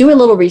do a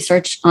little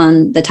research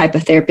on the type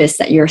of therapist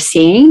that you're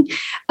seeing.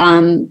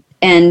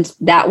 And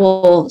that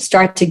will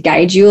start to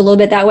guide you a little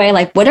bit that way.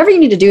 Whatever you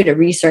need to do to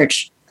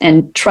research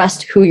and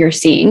trust who you're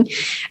seeing.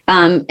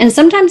 And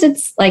sometimes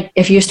it's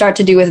if you start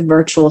to do with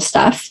virtual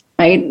stuff,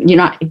 right? You're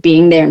not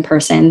being there in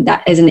person.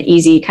 That is an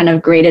easy kind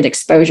of graded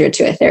exposure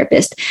to a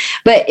therapist.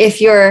 But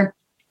if you're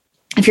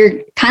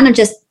kind of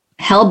just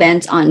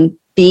hell-bent on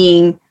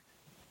being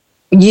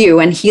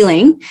you and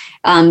healing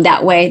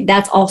that way,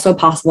 that's also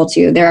possible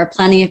too. There are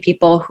plenty of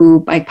people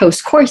who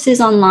post courses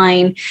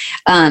online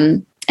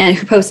and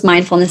who post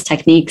mindfulness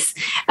techniques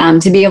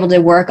to be able to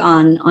work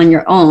on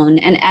your own.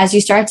 And as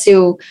you start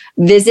to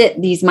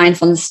visit these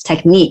mindfulness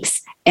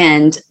techniques,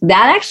 and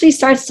that actually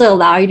starts to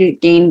allow you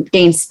to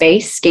gain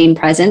space, gain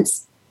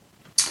presence,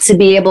 to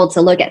be able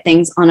to look at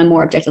things on a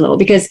more objective level.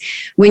 Because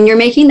when you're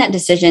making that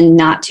decision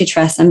not to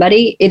trust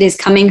somebody, it is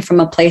coming from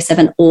a place of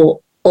an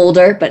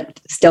older, but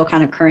still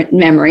kind of current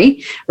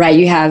memory, right?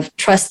 You have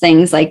trust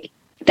things like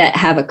that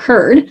have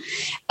occurred.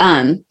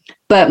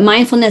 But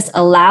mindfulness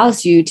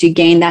allows you to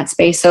gain that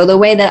space. So the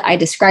way that I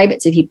describe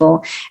it to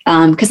people,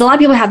 because a lot of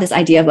people have this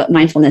idea of what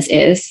mindfulness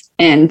is.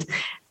 And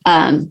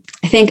I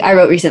think I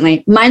wrote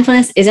recently,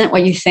 mindfulness isn't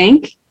what you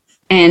think.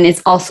 And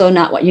it's also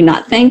not what you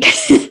not think,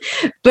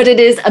 but it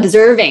is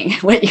observing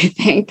what you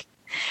think,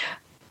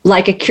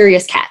 like a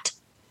curious cat.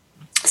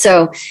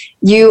 So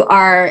you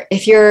are,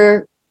 if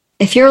you're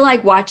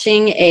like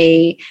watching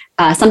a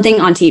something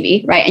on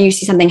TV, right, and you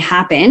see something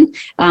happen,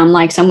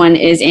 like someone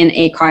is in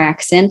a car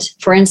accident,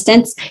 for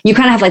instance, you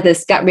kind of have like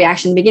this gut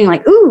reaction in the beginning,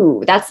 like,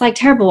 ooh, that's like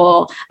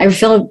terrible. I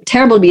feel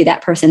terrible to be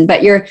that person.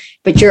 But you're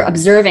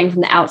observing from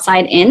the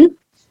outside in.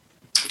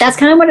 That's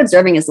kind of what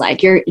observing is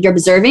like. You're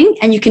observing,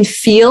 and you can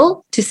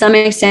feel to some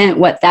extent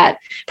what that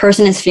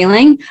person is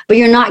feeling, but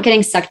you're not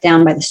getting sucked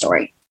down by the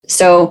story.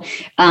 So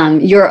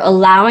you're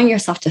allowing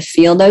yourself to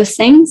feel those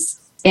things.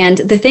 And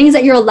the things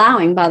that you're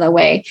allowing, by the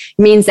way,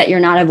 means that you're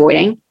not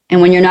avoiding.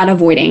 And when you're not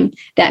avoiding,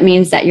 that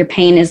means that your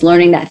pain is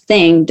learning that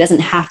thing doesn't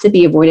have to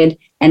be avoided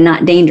and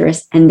not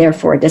dangerous, and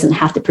therefore it doesn't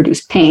have to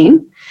produce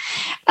pain.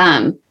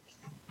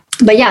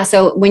 But yeah,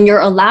 so when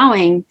you're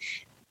allowing,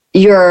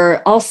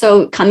 you're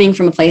also coming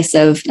from a place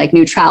of like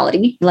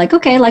neutrality, like,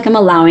 okay, like I'm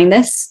allowing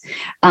this.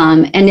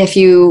 And if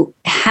you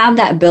have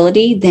that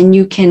ability, then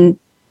you can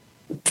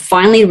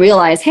finally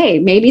realize, hey,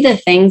 maybe the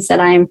things that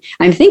I'm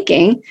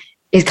thinking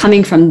is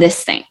coming from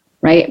this thing,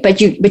 right?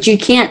 But you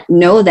can't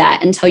know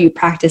that until you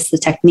practice the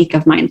technique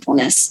of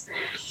mindfulness.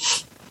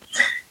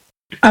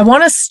 I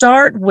want to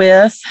start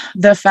with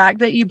the fact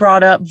that you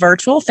brought up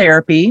virtual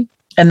therapy,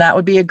 and that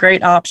would be a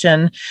great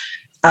option.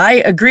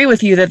 I agree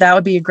with you that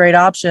would be a great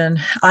option.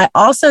 I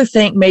also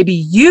think maybe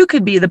you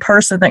could be the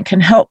person that can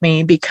help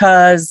me,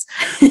 because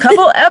a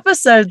couple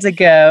episodes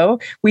ago,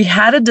 we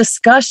had a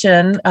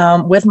discussion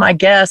with my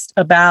guest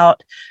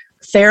about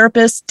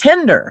therapist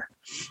Tinder.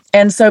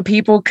 And so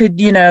people could,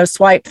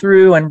 swipe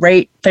through and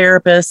rate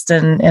therapists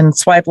and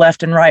swipe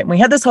left and right. And we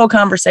had this whole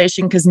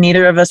conversation because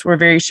neither of us were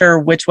very sure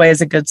which way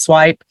is a good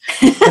swipe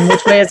and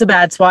which way is a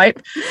bad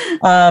swipe.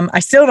 I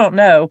still don't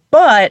know,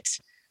 but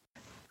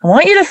I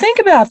want you to think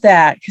about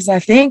that, because I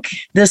think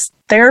this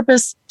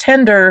therapist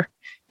Tinder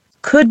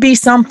could be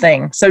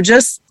something. So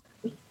just,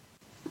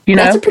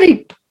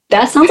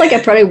 that sounds like a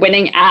pretty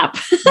winning app.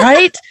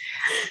 Right?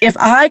 If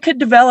I could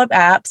develop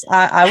apps,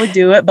 I would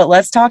do it, but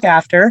let's talk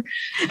after.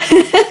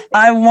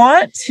 I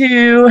want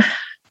to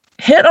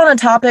hit on a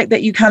topic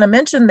that you kind of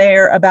mentioned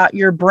there about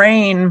your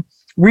brain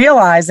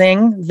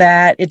realizing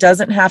that it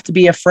doesn't have to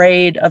be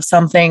afraid of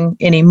something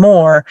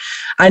anymore.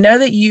 I know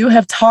that you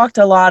have talked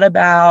a lot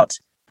about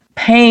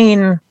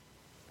pain,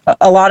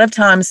 a lot of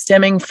times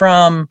stemming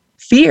from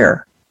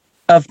fear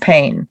of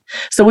pain.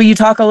 So will you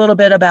talk a little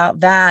bit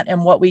about that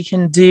and what we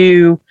can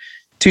do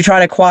to try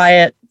to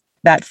quiet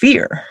that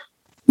fear?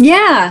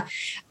 Yeah.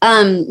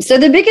 So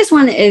the biggest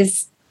one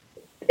is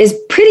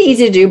pretty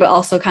easy to do, but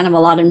also kind of a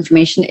lot of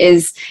information,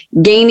 is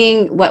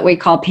gaining what we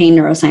call pain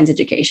neuroscience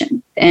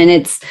education. And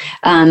it's,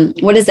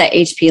 what is that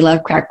H.P.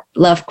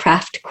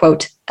 Lovecraft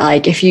quote?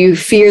 Like, if you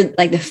fear,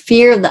 like the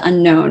fear of the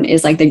unknown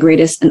is like the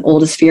greatest and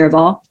oldest fear of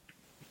all.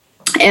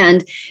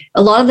 And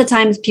a lot of the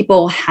times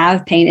people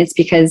have pain, it's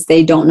because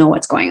they don't know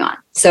what's going on.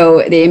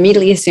 So they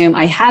immediately assume,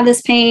 I have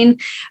this pain.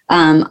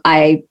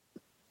 I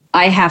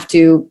have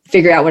to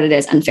figure out what it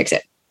is and fix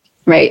it.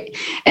 Right.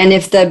 And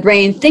if the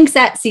brain thinks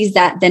that, sees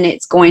that, then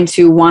it's going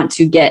to want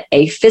to get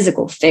a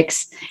physical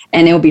fix,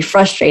 and it will be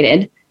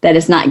frustrated that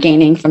it's not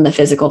gaining from the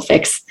physical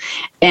fix.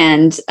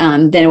 And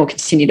then it will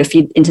continue to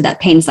feed into that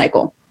pain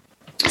cycle.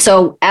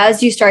 So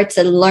as you start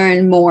to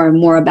learn more and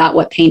more about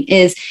what pain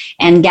is,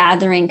 and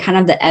gathering kind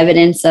of the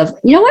evidence of,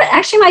 you know what,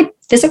 actually my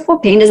physical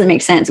pain doesn't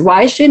make sense.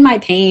 Why should my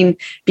pain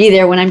be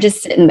there when I'm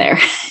just sitting there?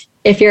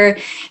 If you're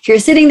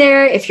sitting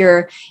there, if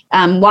you're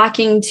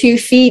walking 2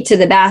 feet to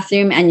the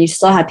bathroom and you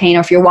still have pain,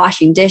 or if you're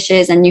washing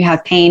dishes and you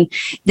have pain,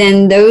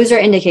 then those are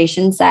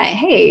indications that,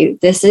 hey,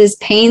 this is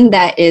pain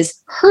that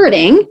is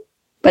hurting,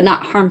 but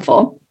not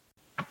harmful.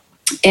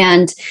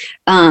 And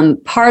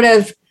part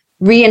of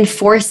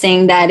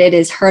reinforcing that it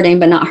is hurting,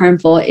 but not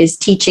harmful, is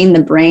teaching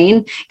the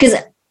brain. Because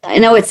I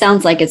know it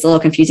sounds like it's a little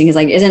confusing, because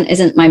like,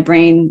 isn't my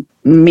brain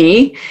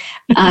me?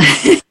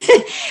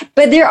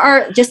 But there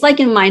are, just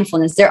like in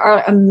mindfulness, there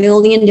are a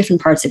million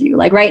different parts of you.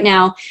 Like right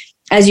now,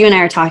 as you and I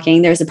are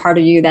talking, there's a part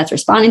of you that's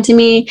responding to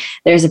me.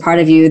 There's a part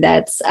of you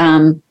that's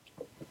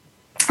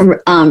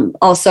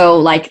also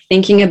like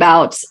thinking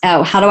about,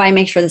 how do I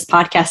make sure this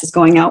podcast is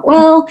going out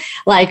well?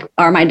 Like,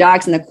 are my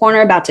dogs in the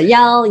corner about to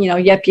yell,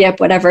 yep, yep,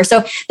 whatever.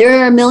 So there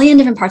are a million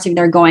different parts of you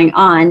that are going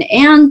on,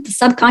 and the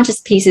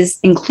subconscious pieces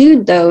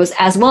include those,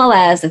 as well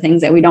as the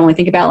things that we don't really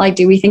think about. Like,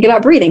 do we think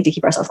about breathing to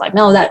keep ourselves alive?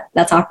 No,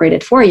 that's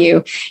operated for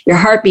you. Your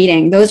heart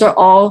beating, those are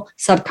all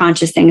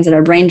subconscious things that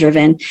are brain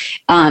driven.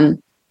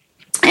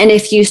 And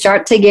if you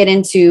start to get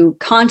into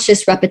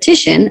conscious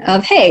repetition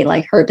of, hey,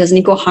 like hurt doesn't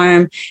equal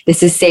harm,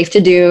 this is safe to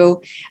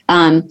do,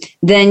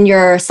 then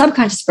your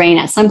subconscious brain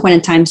at some point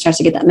in time starts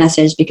to get that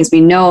message, because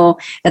we know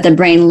that the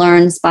brain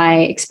learns by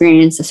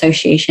experience,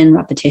 association,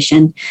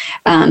 repetition.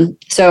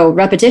 So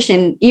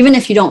repetition, even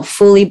if you don't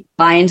fully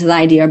buy into the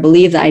idea or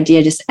believe the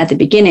idea just at the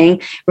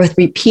beginning, with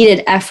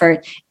repeated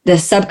effort, the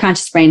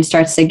subconscious brain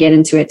starts to get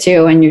into it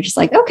too. And you're just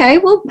like, okay,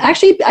 well,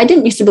 actually, I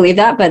didn't used to believe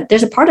that, but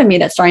there's a part of me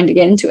that's starting to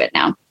get into it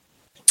now.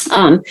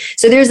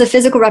 So there's a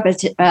physical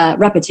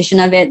repetition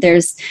of it.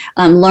 There's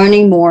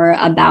learning more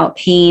about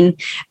pain.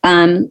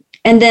 And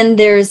then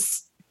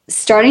there's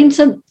starting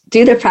to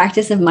do the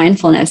practice of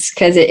mindfulness,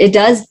 because it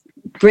does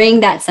bring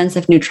that sense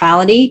of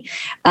neutrality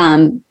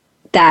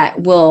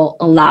that will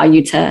allow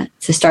you to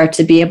start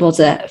to be able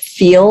to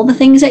feel the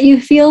things that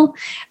you feel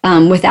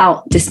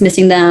without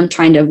dismissing them,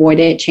 trying to avoid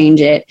it,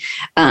 change it.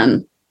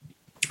 And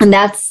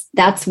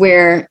that's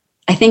where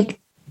I think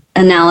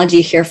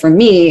analogy here for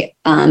me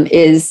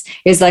is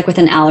like with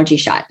an allergy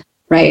shot,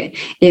 right?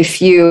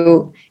 If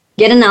you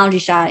get an allergy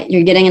shot,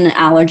 you're getting an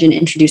allergen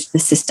introduced to the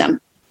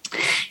system.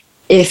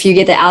 If you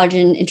get the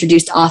allergen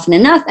introduced often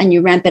enough and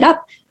you ramp it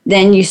up,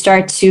 then you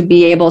start to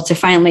be able to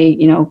finally,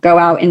 go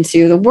out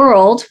into the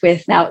world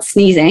without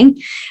sneezing.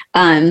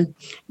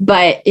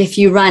 But if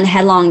you run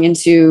headlong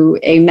into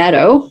a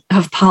meadow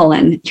of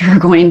pollen, you're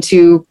going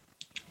to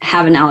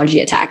have an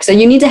allergy attack. So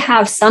you need to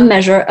have some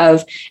measure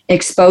of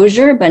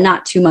exposure, but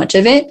not too much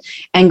of it,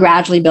 and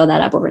gradually build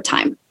that up over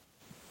time.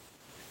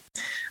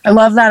 I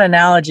love that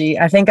analogy.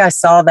 I think I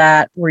saw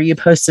that where you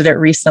posted it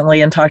recently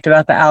and talked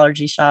about the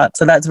allergy shot.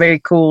 So that's very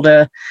cool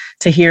to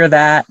hear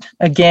that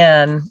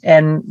again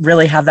and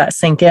really have that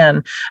sink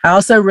in. I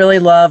also really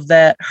love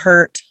that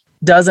hurt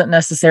doesn't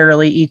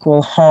necessarily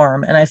equal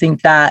harm. And I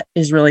think that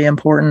is really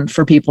important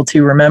for people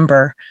to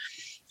remember.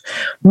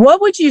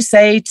 What would you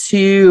say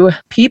to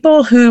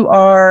people who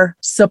are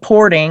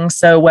supporting,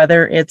 so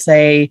whether it's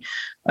an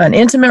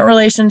intimate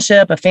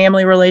relationship, a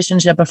family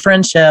relationship, a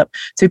friendship,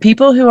 to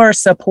people who are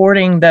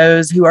supporting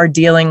those who are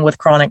dealing with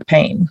chronic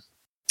pain?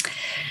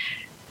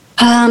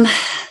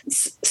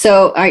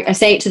 So I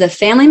say it to the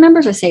family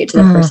members, or say it to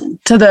the person?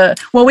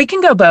 Well, we can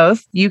go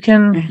both. You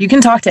can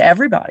talk to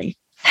everybody.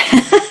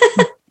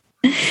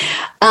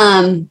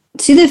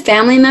 To the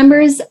family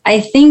members, I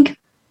think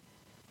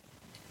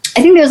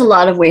there's a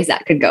lot of ways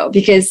that could go,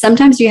 because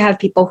sometimes you have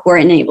people who are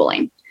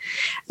enabling,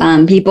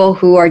 people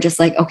who are just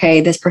like,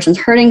 okay, this person's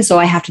hurting, so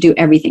I have to do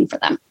everything for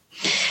them.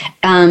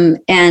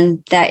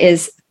 And that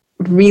is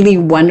really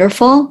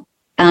wonderful.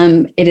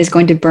 It is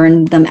going to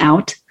burn them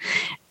out,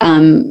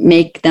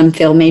 make them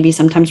feel maybe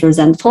sometimes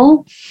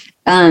resentful.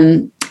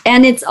 And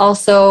it's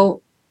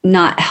also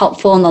not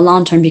helpful in the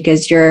long term,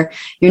 because you're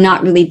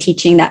not really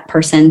teaching that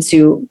person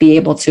to be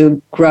able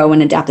to grow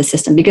and adapt the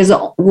system, because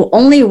the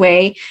only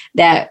way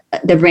that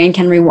the brain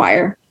can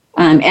rewire,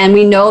 and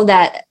we know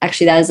that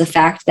actually that is a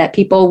fact, that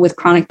people with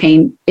chronic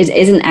pain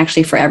isn't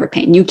actually forever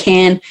pain. You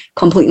can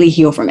completely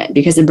heal from it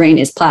because the brain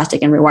is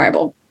plastic and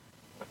rewirable.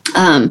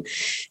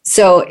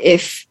 So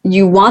if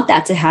you want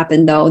that to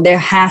happen, though, there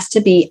has to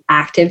be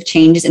active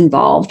changes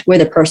involved, where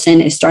the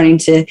person is starting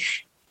to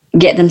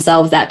get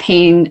themselves that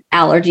pain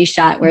allergy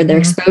shot, where they're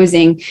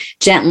exposing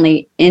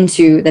gently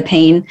into the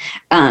pain.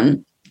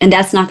 And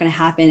that's not going to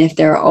happen if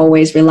they're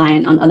always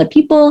reliant on other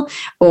people,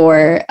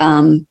 or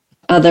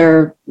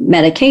other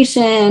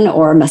medication,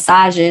 or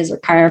massages, or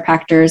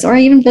chiropractors, or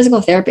even physical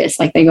therapists.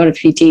 Like they go to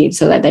PT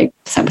so that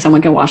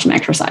someone can watch them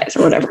exercise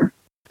or whatever.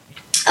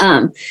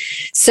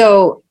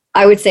 So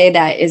I would say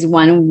that is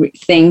one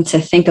thing to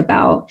think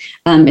about,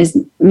 is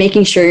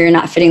making sure you're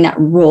not fitting that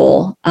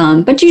role.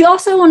 But you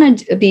also want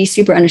to be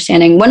super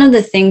understanding. One of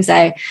the things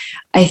I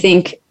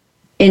think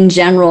in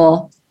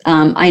general,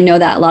 I know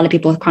that a lot of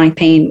people with chronic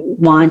pain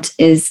want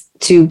is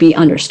to be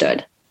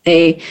understood.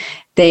 They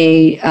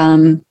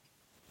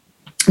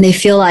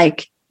feel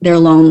like they're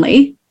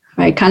lonely,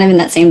 right? Kind of in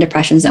that same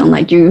depression zone.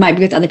 Like you might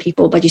be with other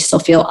people, but you still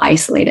feel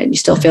isolated. You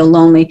still feel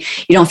lonely.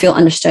 You don't feel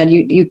understood.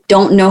 You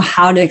don't know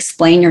how to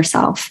explain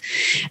yourself.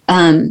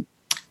 And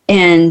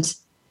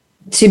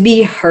to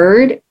be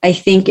heard, I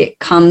think it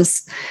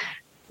comes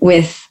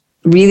with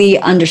really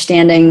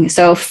understanding.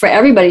 So for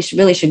everybody should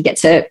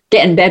get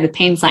in bed with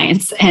pain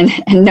science and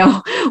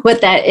know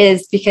what that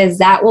is, because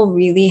that will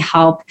really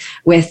help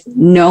with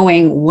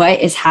knowing what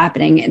is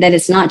happening, that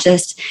it's not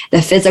just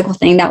the physical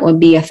thing that will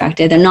be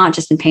affected. They're not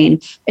just in pain.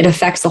 It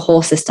affects the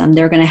whole system.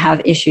 They're going to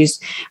have issues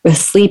with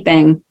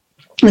sleeping,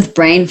 with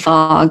brain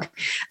fog,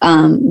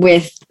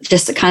 with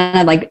just kind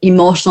of like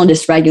emotional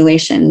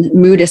dysregulation,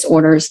 mood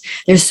disorders.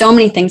 There's so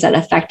many things that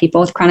affect people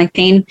with chronic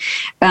pain.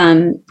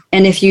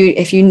 And if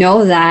you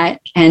know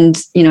that, and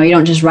you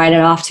don't just write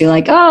it off to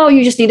like, oh,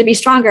 you just need to be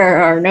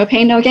stronger, or no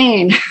pain, no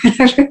gain,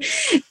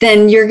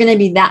 then you're going to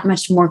be that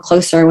much more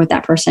closer with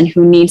that person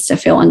who needs to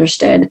feel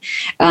understood.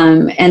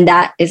 And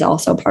that is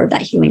also part of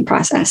that healing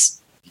process.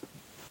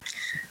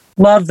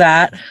 Love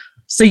that.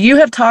 So you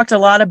have talked a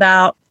lot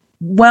about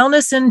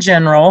wellness in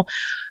general.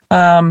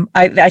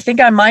 I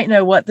think I might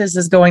know what this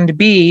is going to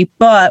be,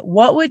 but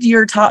what would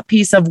your top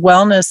piece of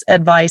wellness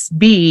advice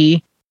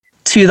be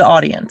to the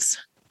audience?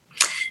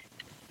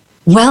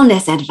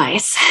 Wellness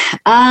advice.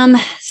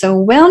 So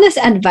wellness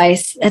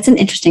advice, that's an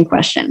interesting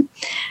question.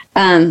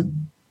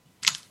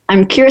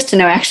 I'm curious to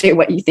know actually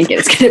what you think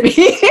it's going to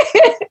be.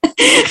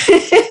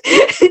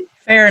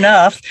 Fair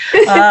enough.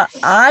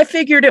 I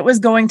figured it was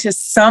going to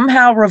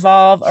somehow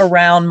revolve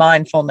around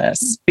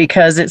mindfulness,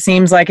 because it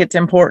seems like it's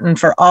important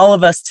for all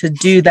of us to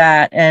do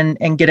that and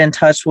get in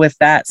touch with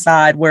that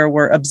side where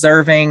we're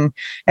observing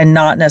and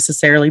not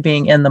necessarily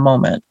being in the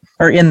moment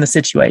or in the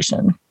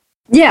situation.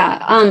 Yeah,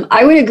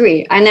 I would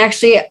agree. And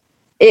actually,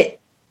 it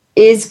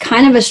is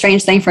kind of a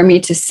strange thing for me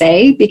to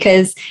say,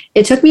 because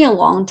it took me a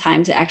long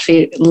time to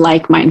actually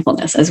like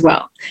mindfulness as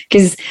well.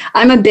 Because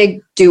I'm a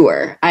big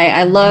doer.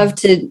 I love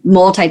to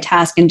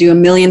multitask and do a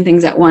million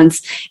things at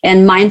once.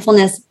 And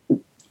mindfulness,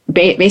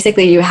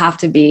 basically, you have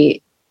to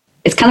be,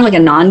 it's kind of like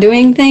a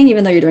non-doing thing,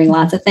 even though you're doing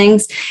lots of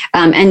things.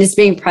 And just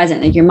being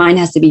present, like your mind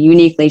has to be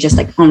uniquely just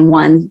like on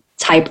one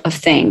type of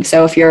thing.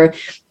 So if you're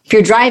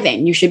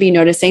driving, you should be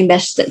noticing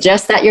just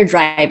that you're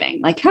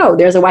driving. Like, oh,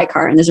 there's a white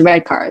car and there's a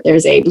red car,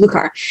 there's a blue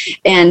car.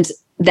 And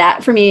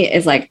that for me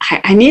is like,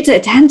 I need to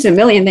attend to a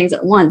million things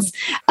at once.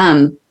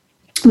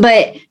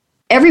 But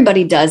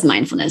everybody does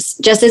mindfulness,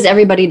 just as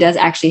everybody does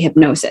actually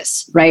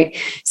hypnosis, right?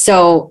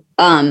 So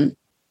I'm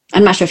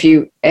not sure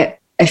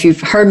if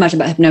you've heard much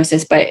about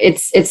hypnosis, but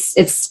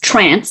it's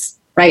trance,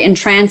 right? And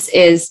trance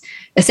is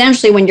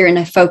essentially when you're in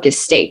a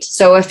focused state.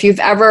 So if you've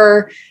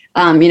ever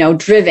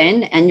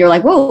driven and you're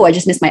like, whoa, I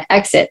just missed my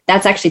exit.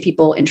 That's actually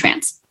people in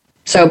trance.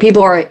 So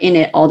people are in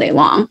it all day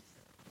long,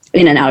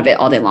 in and out of it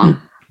all day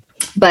long.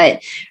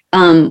 But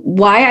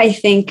why I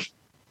think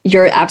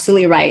you're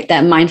absolutely right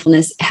that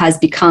mindfulness has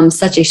become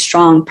such a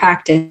strong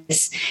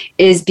practice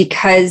is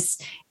because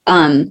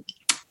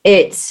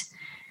it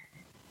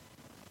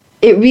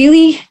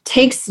really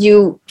takes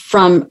you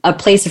from a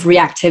place of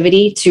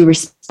reactivity to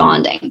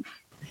responding.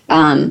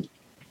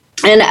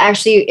 And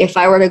actually, if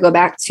I were to go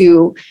back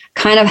to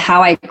kind of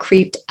how I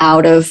creeped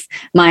out of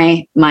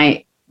my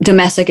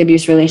domestic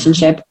abuse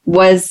relationship,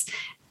 was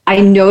I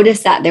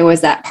noticed that there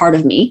was that part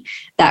of me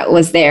that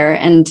was there.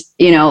 And,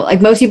 like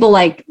most people,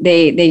 like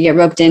they get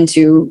roped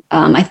into,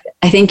 I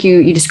think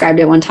you described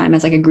it one time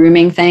as like a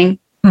grooming thing.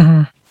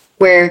 Mm-hmm.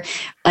 Where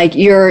like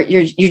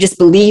you just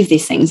believe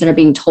these things that are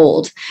being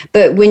told.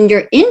 But when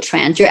you're in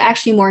trance, you're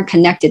actually more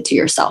connected to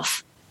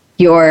yourself.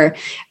 You're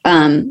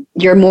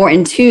more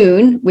in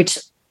tune, which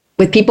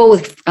with people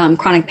with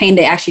chronic pain,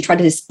 they actually try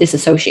to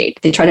disassociate.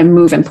 They try to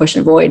move and push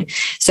and avoid.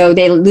 So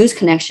they lose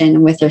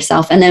connection with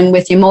themselves. And then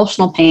with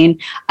emotional pain,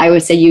 I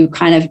would say you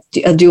kind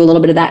of do a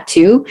little bit of that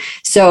too.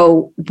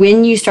 So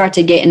when you start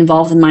to get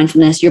involved in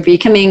mindfulness, you're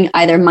becoming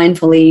either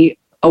mindfully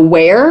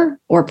aware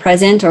or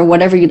present or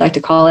whatever you'd like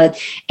to call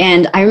it.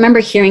 And I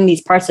remember hearing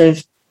these parts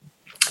of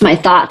my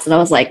thoughts and I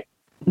was like,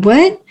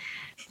 what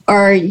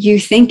are you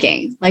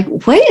thinking? Like,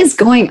 what is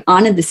going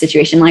on in this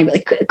situation?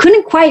 Like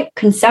couldn't quite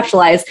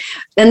conceptualize.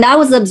 And that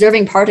was the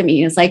observing part of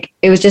me.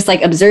 It was just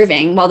like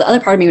observing, while the other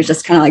part of me was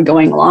just kind of like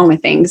going along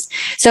with things.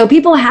 So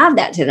people have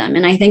that to them.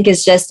 And I think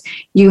it's just,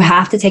 you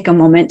have to take a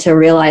moment to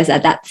realize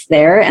that that's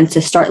there and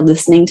to start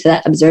listening to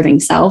that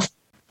observing self.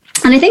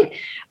 And I think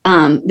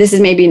this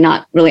is maybe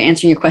not really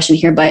answering your question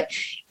here, but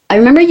I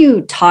remember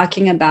you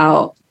talking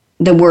about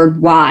the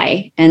word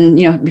why. And,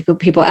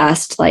 people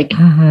asked like,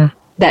 mm-hmm.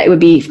 that it would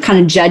be kind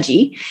of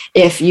judgy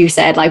if you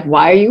said like,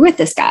 why are you with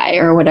this guy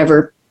or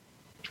whatever?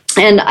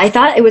 And I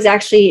thought it was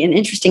actually an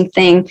interesting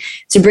thing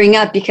to bring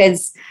up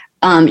because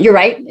you're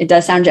right. It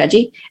does sound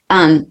judgy.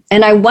 And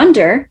I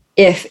wonder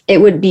if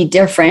it would be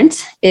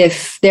different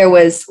if there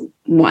was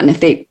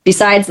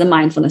besides the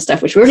mindfulness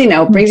stuff, which we already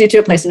know brings you to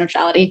a place of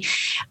neutrality,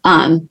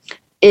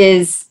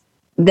 is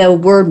the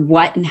word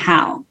what and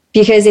how.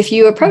 Because if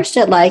you approached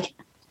it like,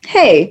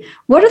 hey,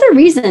 what are the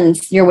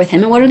reasons you're with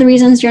him and what are the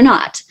reasons you're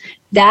not?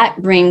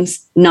 That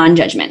brings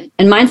non-judgment.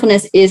 And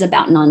mindfulness is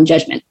about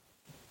non-judgment.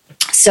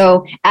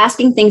 So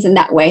asking things in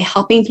that way,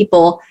 helping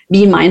people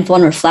be mindful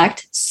and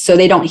reflect so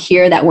they don't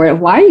hear that word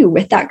of why are you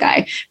with that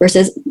guy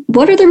versus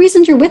what are the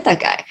reasons you're with that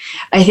guy?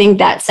 I think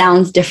that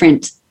sounds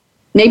different.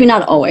 Maybe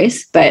not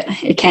always, but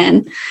it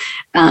can.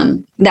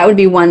 That would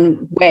be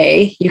one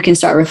way you can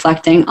start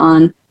reflecting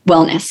on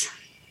wellness.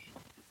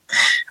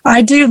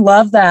 I do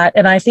love that.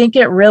 And I think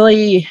it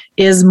really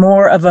is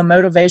more of a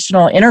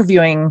motivational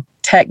interviewing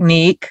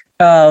technique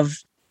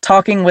of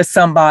talking with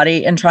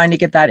somebody and trying to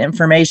get that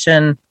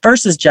information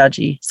versus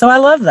judgy. So I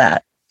love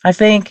that. I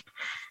think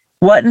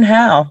what and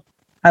how.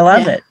 I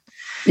love it.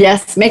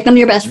 Yes. Make them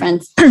your best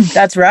friends.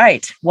 That's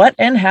right. What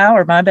and how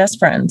are my best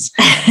friends?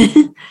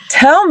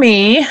 Tell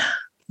me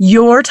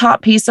your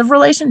top piece of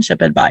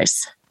relationship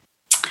advice.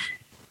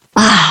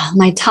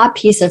 My top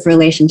piece of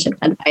relationship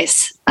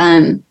advice.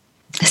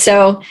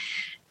 So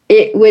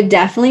it would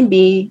definitely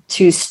be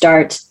to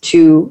start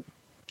to,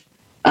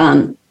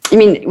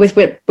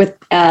 with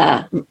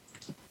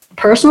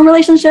personal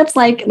relationships,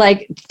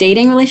 like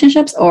dating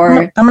relationships,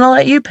 or I'm going to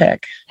let you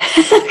pick.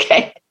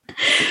 Okay.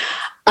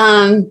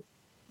 I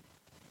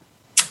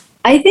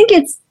think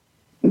it's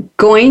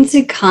going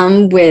to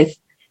come with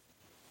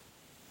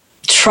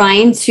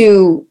trying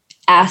to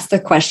ask the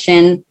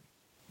question,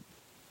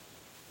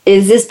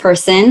 is this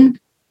person,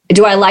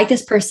 do I like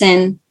this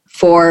person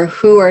for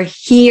who or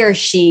he or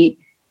she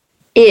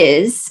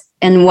is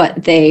and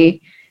what they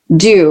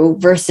do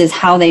versus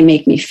how they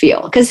make me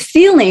feel? Because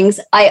feelings,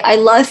 I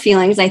love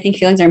feelings. I think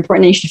feelings are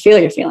important and you should feel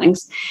your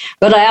feelings.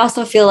 But I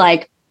also feel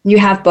like you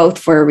have both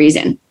for a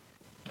reason.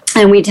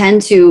 And we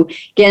tend to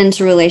get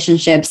into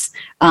relationships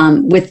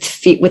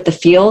with the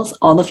feels,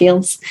 all the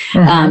feels,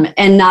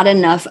 and not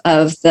enough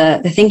of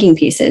the thinking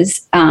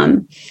pieces.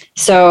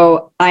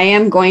 So I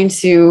am going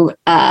to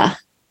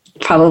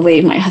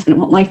probably, my husband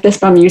won't like this,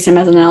 but I'm using him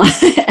as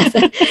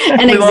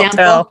an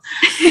example.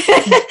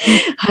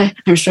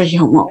 I'm sure he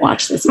won't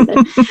watch this either.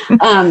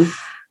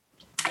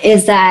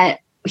 Is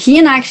that he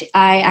and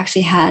I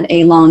actually had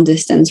a long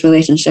distance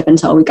relationship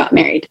until we got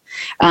married.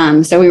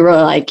 So we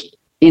were like,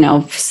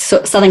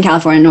 Southern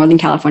California, Northern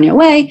California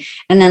away.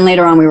 And then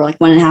later on, we were like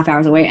 1.5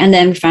 hours away. And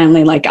then we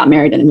finally like got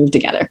married and moved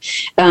together.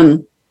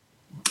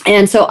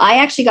 And so I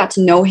actually got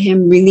to know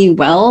him really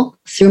well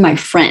through my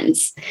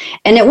friends.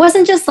 And it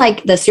wasn't just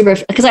like the super,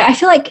 because I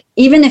feel like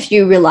even if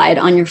you relied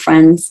on your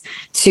friends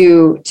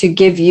to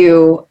give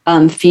you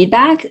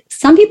feedback,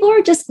 some people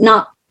are just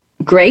not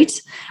great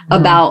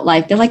about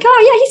like, they're like,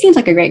 oh yeah, he seems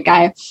like a great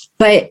guy.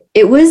 But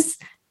it was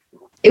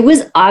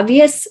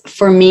obvious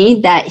for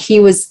me that he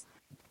was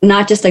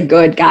not just a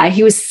good guy,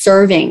 he was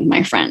serving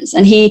my friends.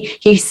 And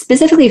he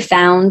specifically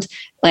found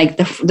like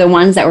the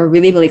ones that were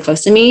really, really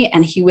close to me.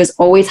 And he was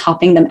always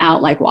helping them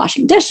out, like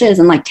washing dishes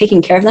and like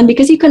taking care of them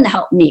because he couldn't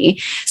help me.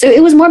 So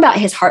it was more about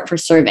his heart for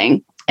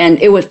serving. And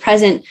it was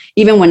present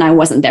even when I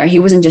wasn't there. He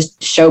wasn't just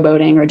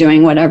showboating or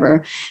doing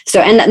whatever.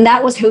 So, and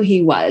that was who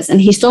he was. And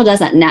he still does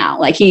that now.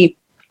 Like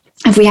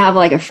if we have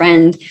like a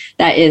friend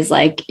that is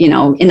like, in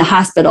the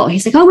hospital,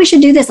 he's like, oh, we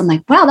should do this. I'm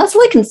like, wow, that's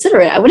really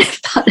considerate. I wouldn't have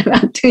thought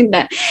about doing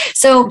that.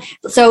 So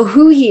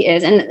who he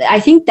is. And I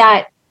think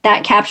that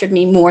captured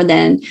me more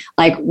than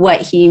like what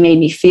he made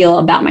me feel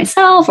about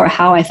myself or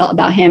how I felt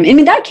about him. I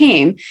mean, that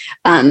came,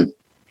 but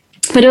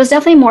it was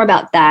definitely more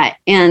about that.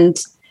 And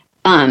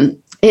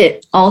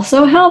it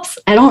also helps.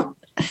 I don't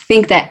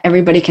think that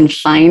everybody can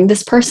find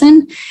this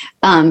person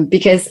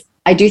because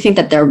I do think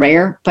that they're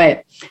rare,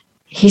 but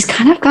he's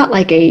kind of got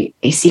like a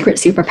secret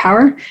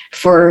superpower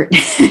for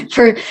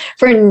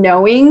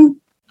knowing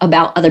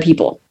about other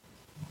people.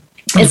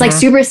 It's like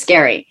super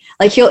scary.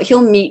 Like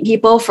he'll meet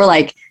people for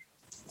like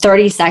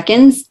 30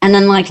 seconds. And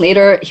then like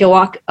later he'll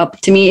walk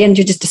up to me and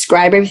to just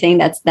describe everything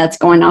that's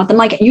going on. I'm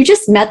like, you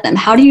just met them.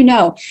 How do you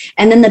know?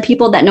 And then the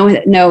people that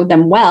know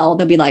them well,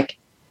 they'll be like,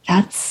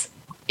 that's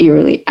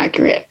eerily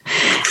accurate.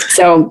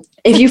 So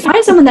if you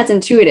find someone that's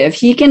intuitive,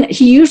 he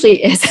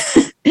usually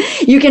is.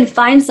 You can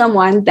find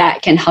someone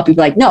that can help you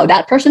be like, no,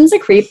 that person is a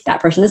creep. That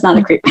person is not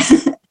a creep.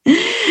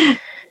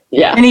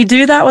 Yeah. And he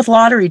do that with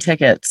lottery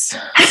tickets.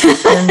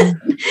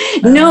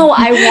 No,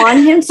 I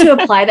want him to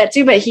apply that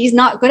too, but he's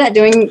not good at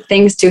doing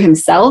things to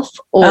himself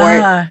or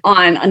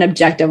on an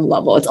objective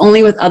level. It's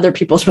only with other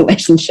people's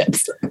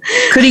relationships.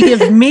 Could he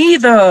give me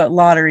the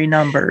lottery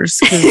numbers?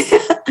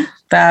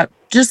 That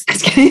just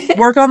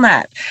work on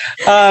that.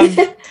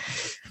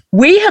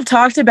 We have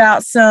talked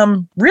about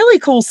some really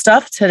cool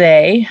stuff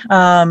today,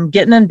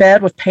 getting in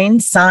bed with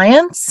pain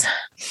science.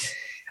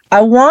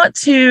 I want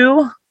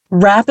to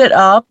wrap it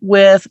up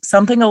with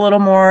something a little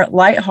more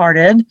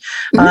lighthearted.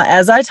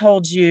 As I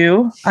told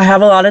you, I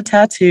have a lot of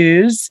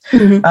tattoos.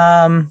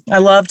 I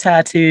love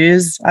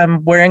tattoos.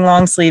 I'm wearing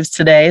long sleeves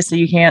today, so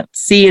you can't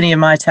see any of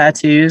my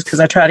tattoos because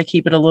I try to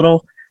keep it a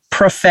little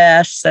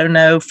profesh, so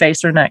no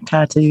face or neck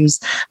tattoos,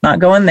 not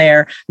going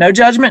there. No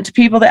judgment to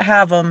people that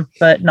have them,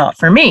 but not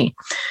for me.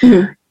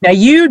 Now,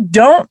 you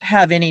don't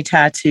have any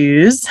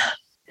tattoos,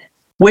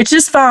 which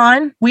is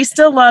fine. We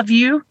still love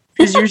you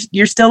because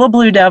you're still a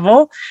blue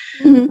devil.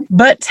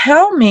 But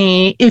tell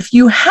me, if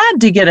you had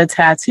to get a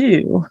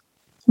tattoo,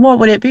 what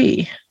would it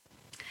be?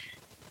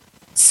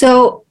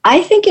 So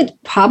I think it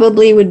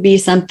probably would be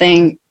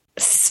something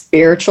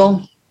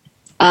spiritual.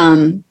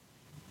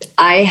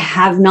 I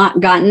have not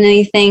gotten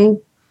anything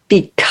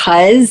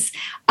because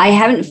I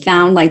haven't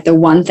found like the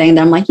one thing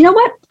that I'm like, you know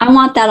what? I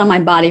want that on my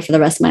body for the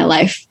rest of my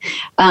life.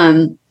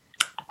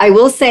 I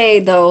will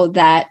say though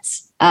that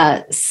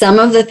some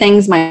of the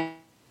things my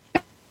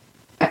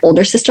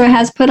older sister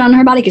has put on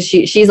her body, because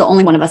she's the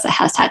only one of us that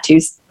has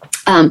tattoos,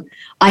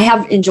 I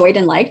have enjoyed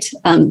and liked.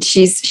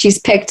 She's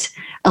picked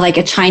like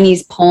a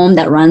Chinese poem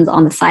that runs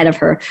on the side of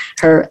her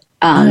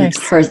nice.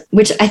 Her,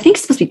 which I think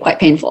is supposed to be quite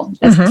painful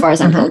as far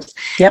as I'm told.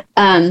 Yep.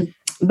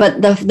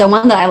 But the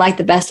one that I like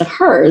the best of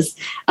hers,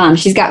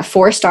 she's got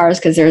 4 stars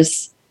because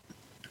there's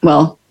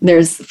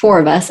 4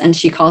 of us, and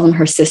she calls them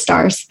her sis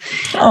stars.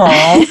 So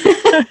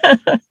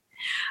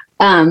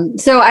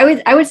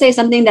I would say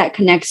something that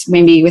connects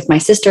maybe with my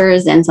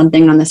sisters, and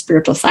something on the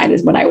spiritual side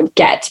is what I would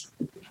get.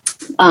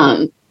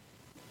 But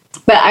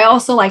I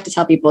also like to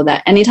tell people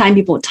that anytime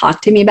people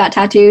talk to me about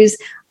tattoos,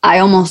 I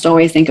almost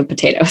always think of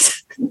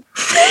potatoes.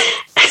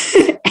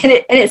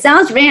 it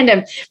sounds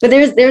random, but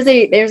there's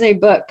a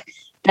book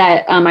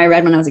that I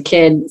read when I was a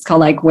kid. It's called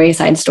like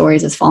Wayside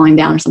Stories is Falling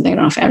Down or something. I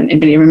don't know if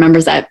anybody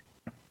remembers that.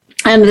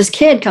 And this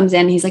kid comes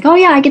in, he's like, oh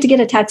yeah, I get to get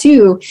a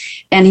tattoo.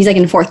 And he's like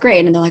in 4th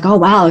grade. And they're like, oh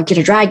wow, get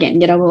a dragon,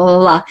 get a blah, blah,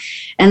 blah.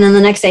 And then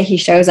the next day he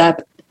shows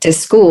up to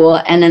school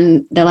and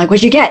then they're like,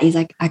 what'd you get? He's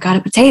like, I got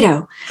a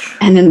potato.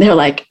 And then they're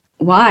like,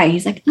 why?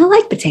 He's like, I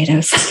like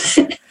potatoes.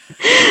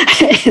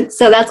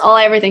 So that's all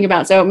I ever think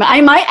about. So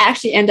I might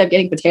actually end up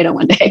getting potato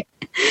one day.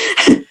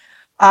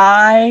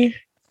 I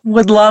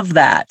would love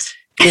that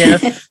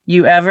if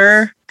you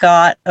ever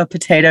got a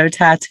potato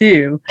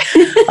tattoo.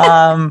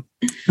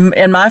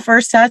 And my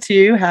first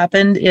tattoo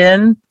happened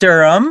in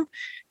Durham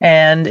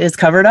and is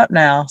covered up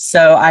now.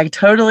 So I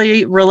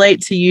totally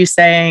relate to you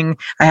saying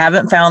I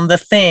haven't found the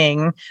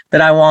thing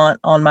that I want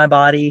on my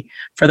body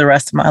for the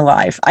rest of my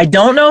life. I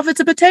don't know if it's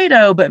a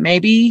potato, but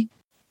maybe,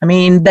 I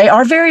mean, they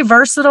are very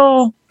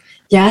versatile.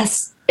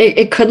 Yes,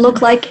 it could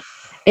look like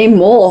a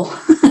mole.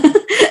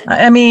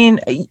 I mean,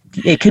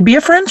 it could be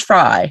a French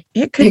fry.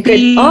 It could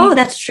be. Oh,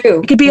 that's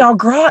true. It could be au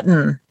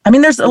gratin. I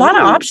mean, there's a lot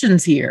of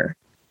options here.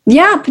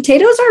 Yeah,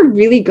 potatoes are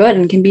really good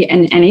and can be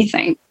in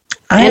anything.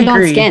 I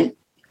agree. On skin.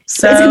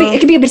 So it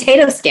could be a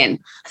potato skin.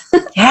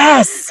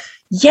 Yes,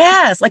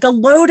 like a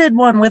loaded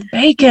one with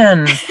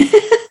bacon.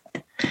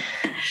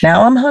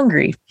 Now I'm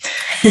hungry.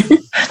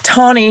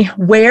 Tawny,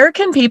 where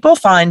can people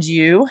find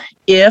you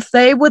if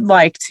they would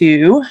like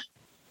to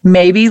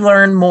maybe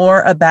learn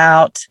more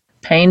about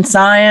pain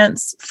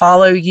science,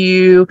 follow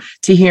you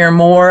to hear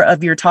more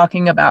of your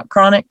talking about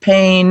chronic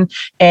pain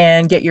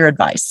and get your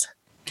advice?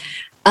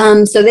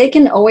 So they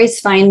can always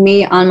find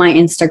me on my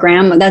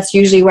Instagram. That's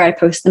usually where I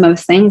post the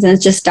most things. And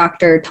it's just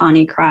Dr.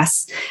 Tawny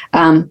Kross.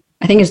 I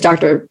think it's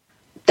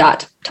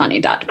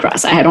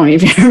Dr.Tawny.Kross. I don't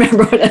even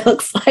remember what it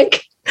looks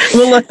like.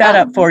 We'll look that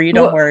up for you.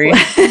 Don't worry.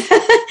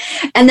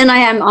 And then I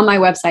am on my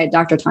website,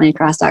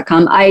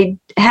 drtonykross.com. I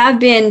have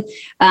been,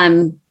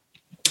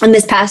 in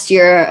this past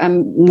year,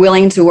 I'm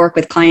willing to work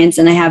with clients,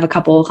 and I have a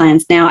couple of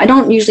clients now. I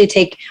don't usually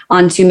take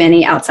on too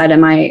many outside of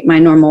my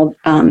normal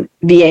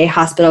VA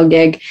hospital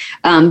gig,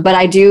 but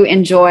I do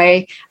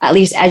enjoy at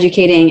least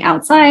educating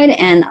outside,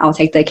 and I'll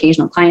take the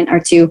occasional client or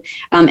two.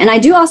 And I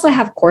do also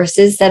have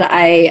courses that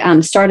I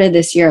started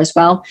this year as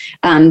well.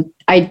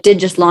 I did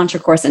just launch a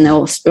course, and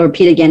they'll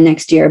repeat again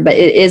next year, but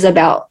it is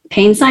about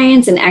pain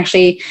science and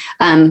actually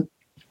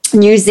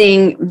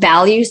using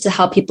values to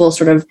help people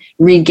sort of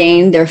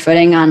regain their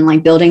footing on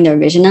like building their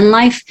vision in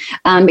life.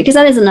 Because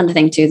that is another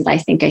thing too that I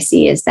think I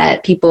see is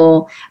that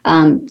people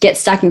get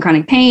stuck in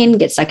chronic pain,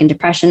 get stuck in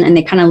depression, and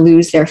they kind of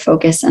lose their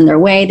focus and their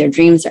way, their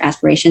dreams, their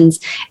aspirations.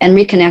 And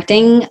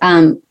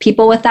reconnecting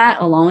people with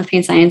that along with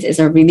pain science is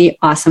a really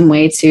awesome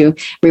way to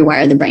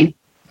rewire the brain.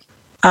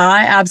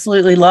 I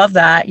absolutely love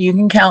that. You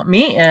can count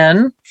me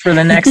in for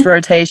the next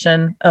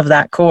rotation of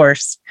that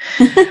course.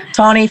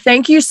 Tawny,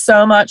 thank you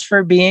so much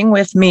for being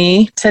with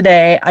me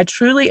today. I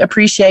truly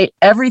appreciate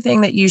everything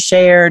that you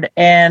shared,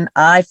 and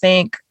I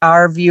think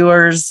our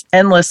viewers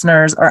and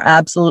listeners are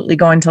absolutely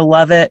going to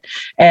love it,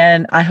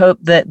 and I hope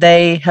that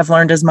they have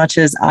learned as much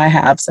as I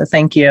have, so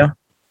thank you.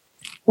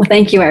 Well,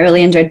 thank you. I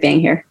really enjoyed being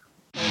here.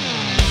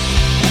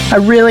 I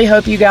really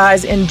hope you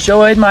guys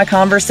enjoyed my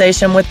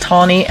conversation with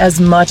Tawny as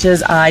much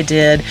as I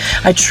did.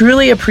 I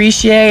truly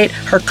appreciate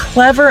her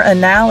clever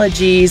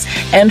analogies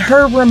and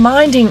her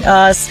reminding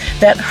us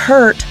that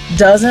hurt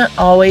doesn't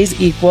always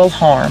equal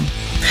harm.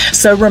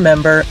 So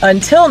remember,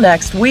 until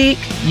next week,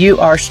 you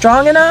are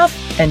strong enough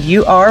and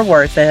you are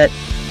worth it.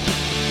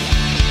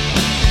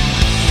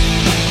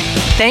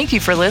 Thank you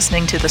for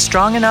listening to the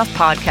Strong Enough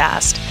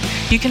podcast.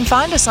 You can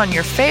find us on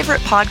your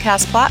favorite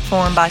podcast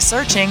platform by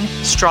searching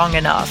Strong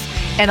Enough.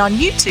 And on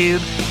YouTube,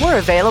 we're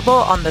available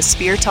on the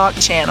Spear Talk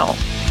channel.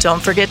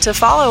 Don't forget to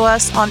follow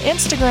us on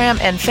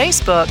Instagram and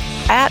Facebook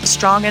at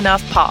Strong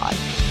Enough Pod.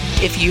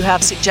 If you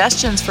have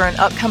suggestions for an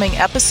upcoming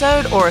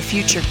episode or a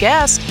future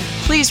guest,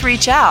 please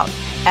reach out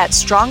at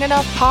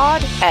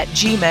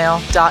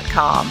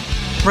strongenoughpod@gmail.com.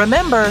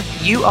 Remember,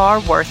 you are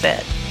worth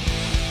it.